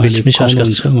 म विश्वास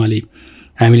गर्छु उहाँले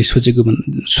हामीले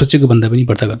सोचेको भन्दा पनि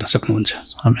बढ्ता गर्न सक्नुहुन्छ।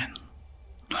 आमेन।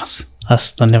 हस्,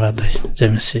 धन्यवाद दाइ। जय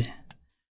मसीह।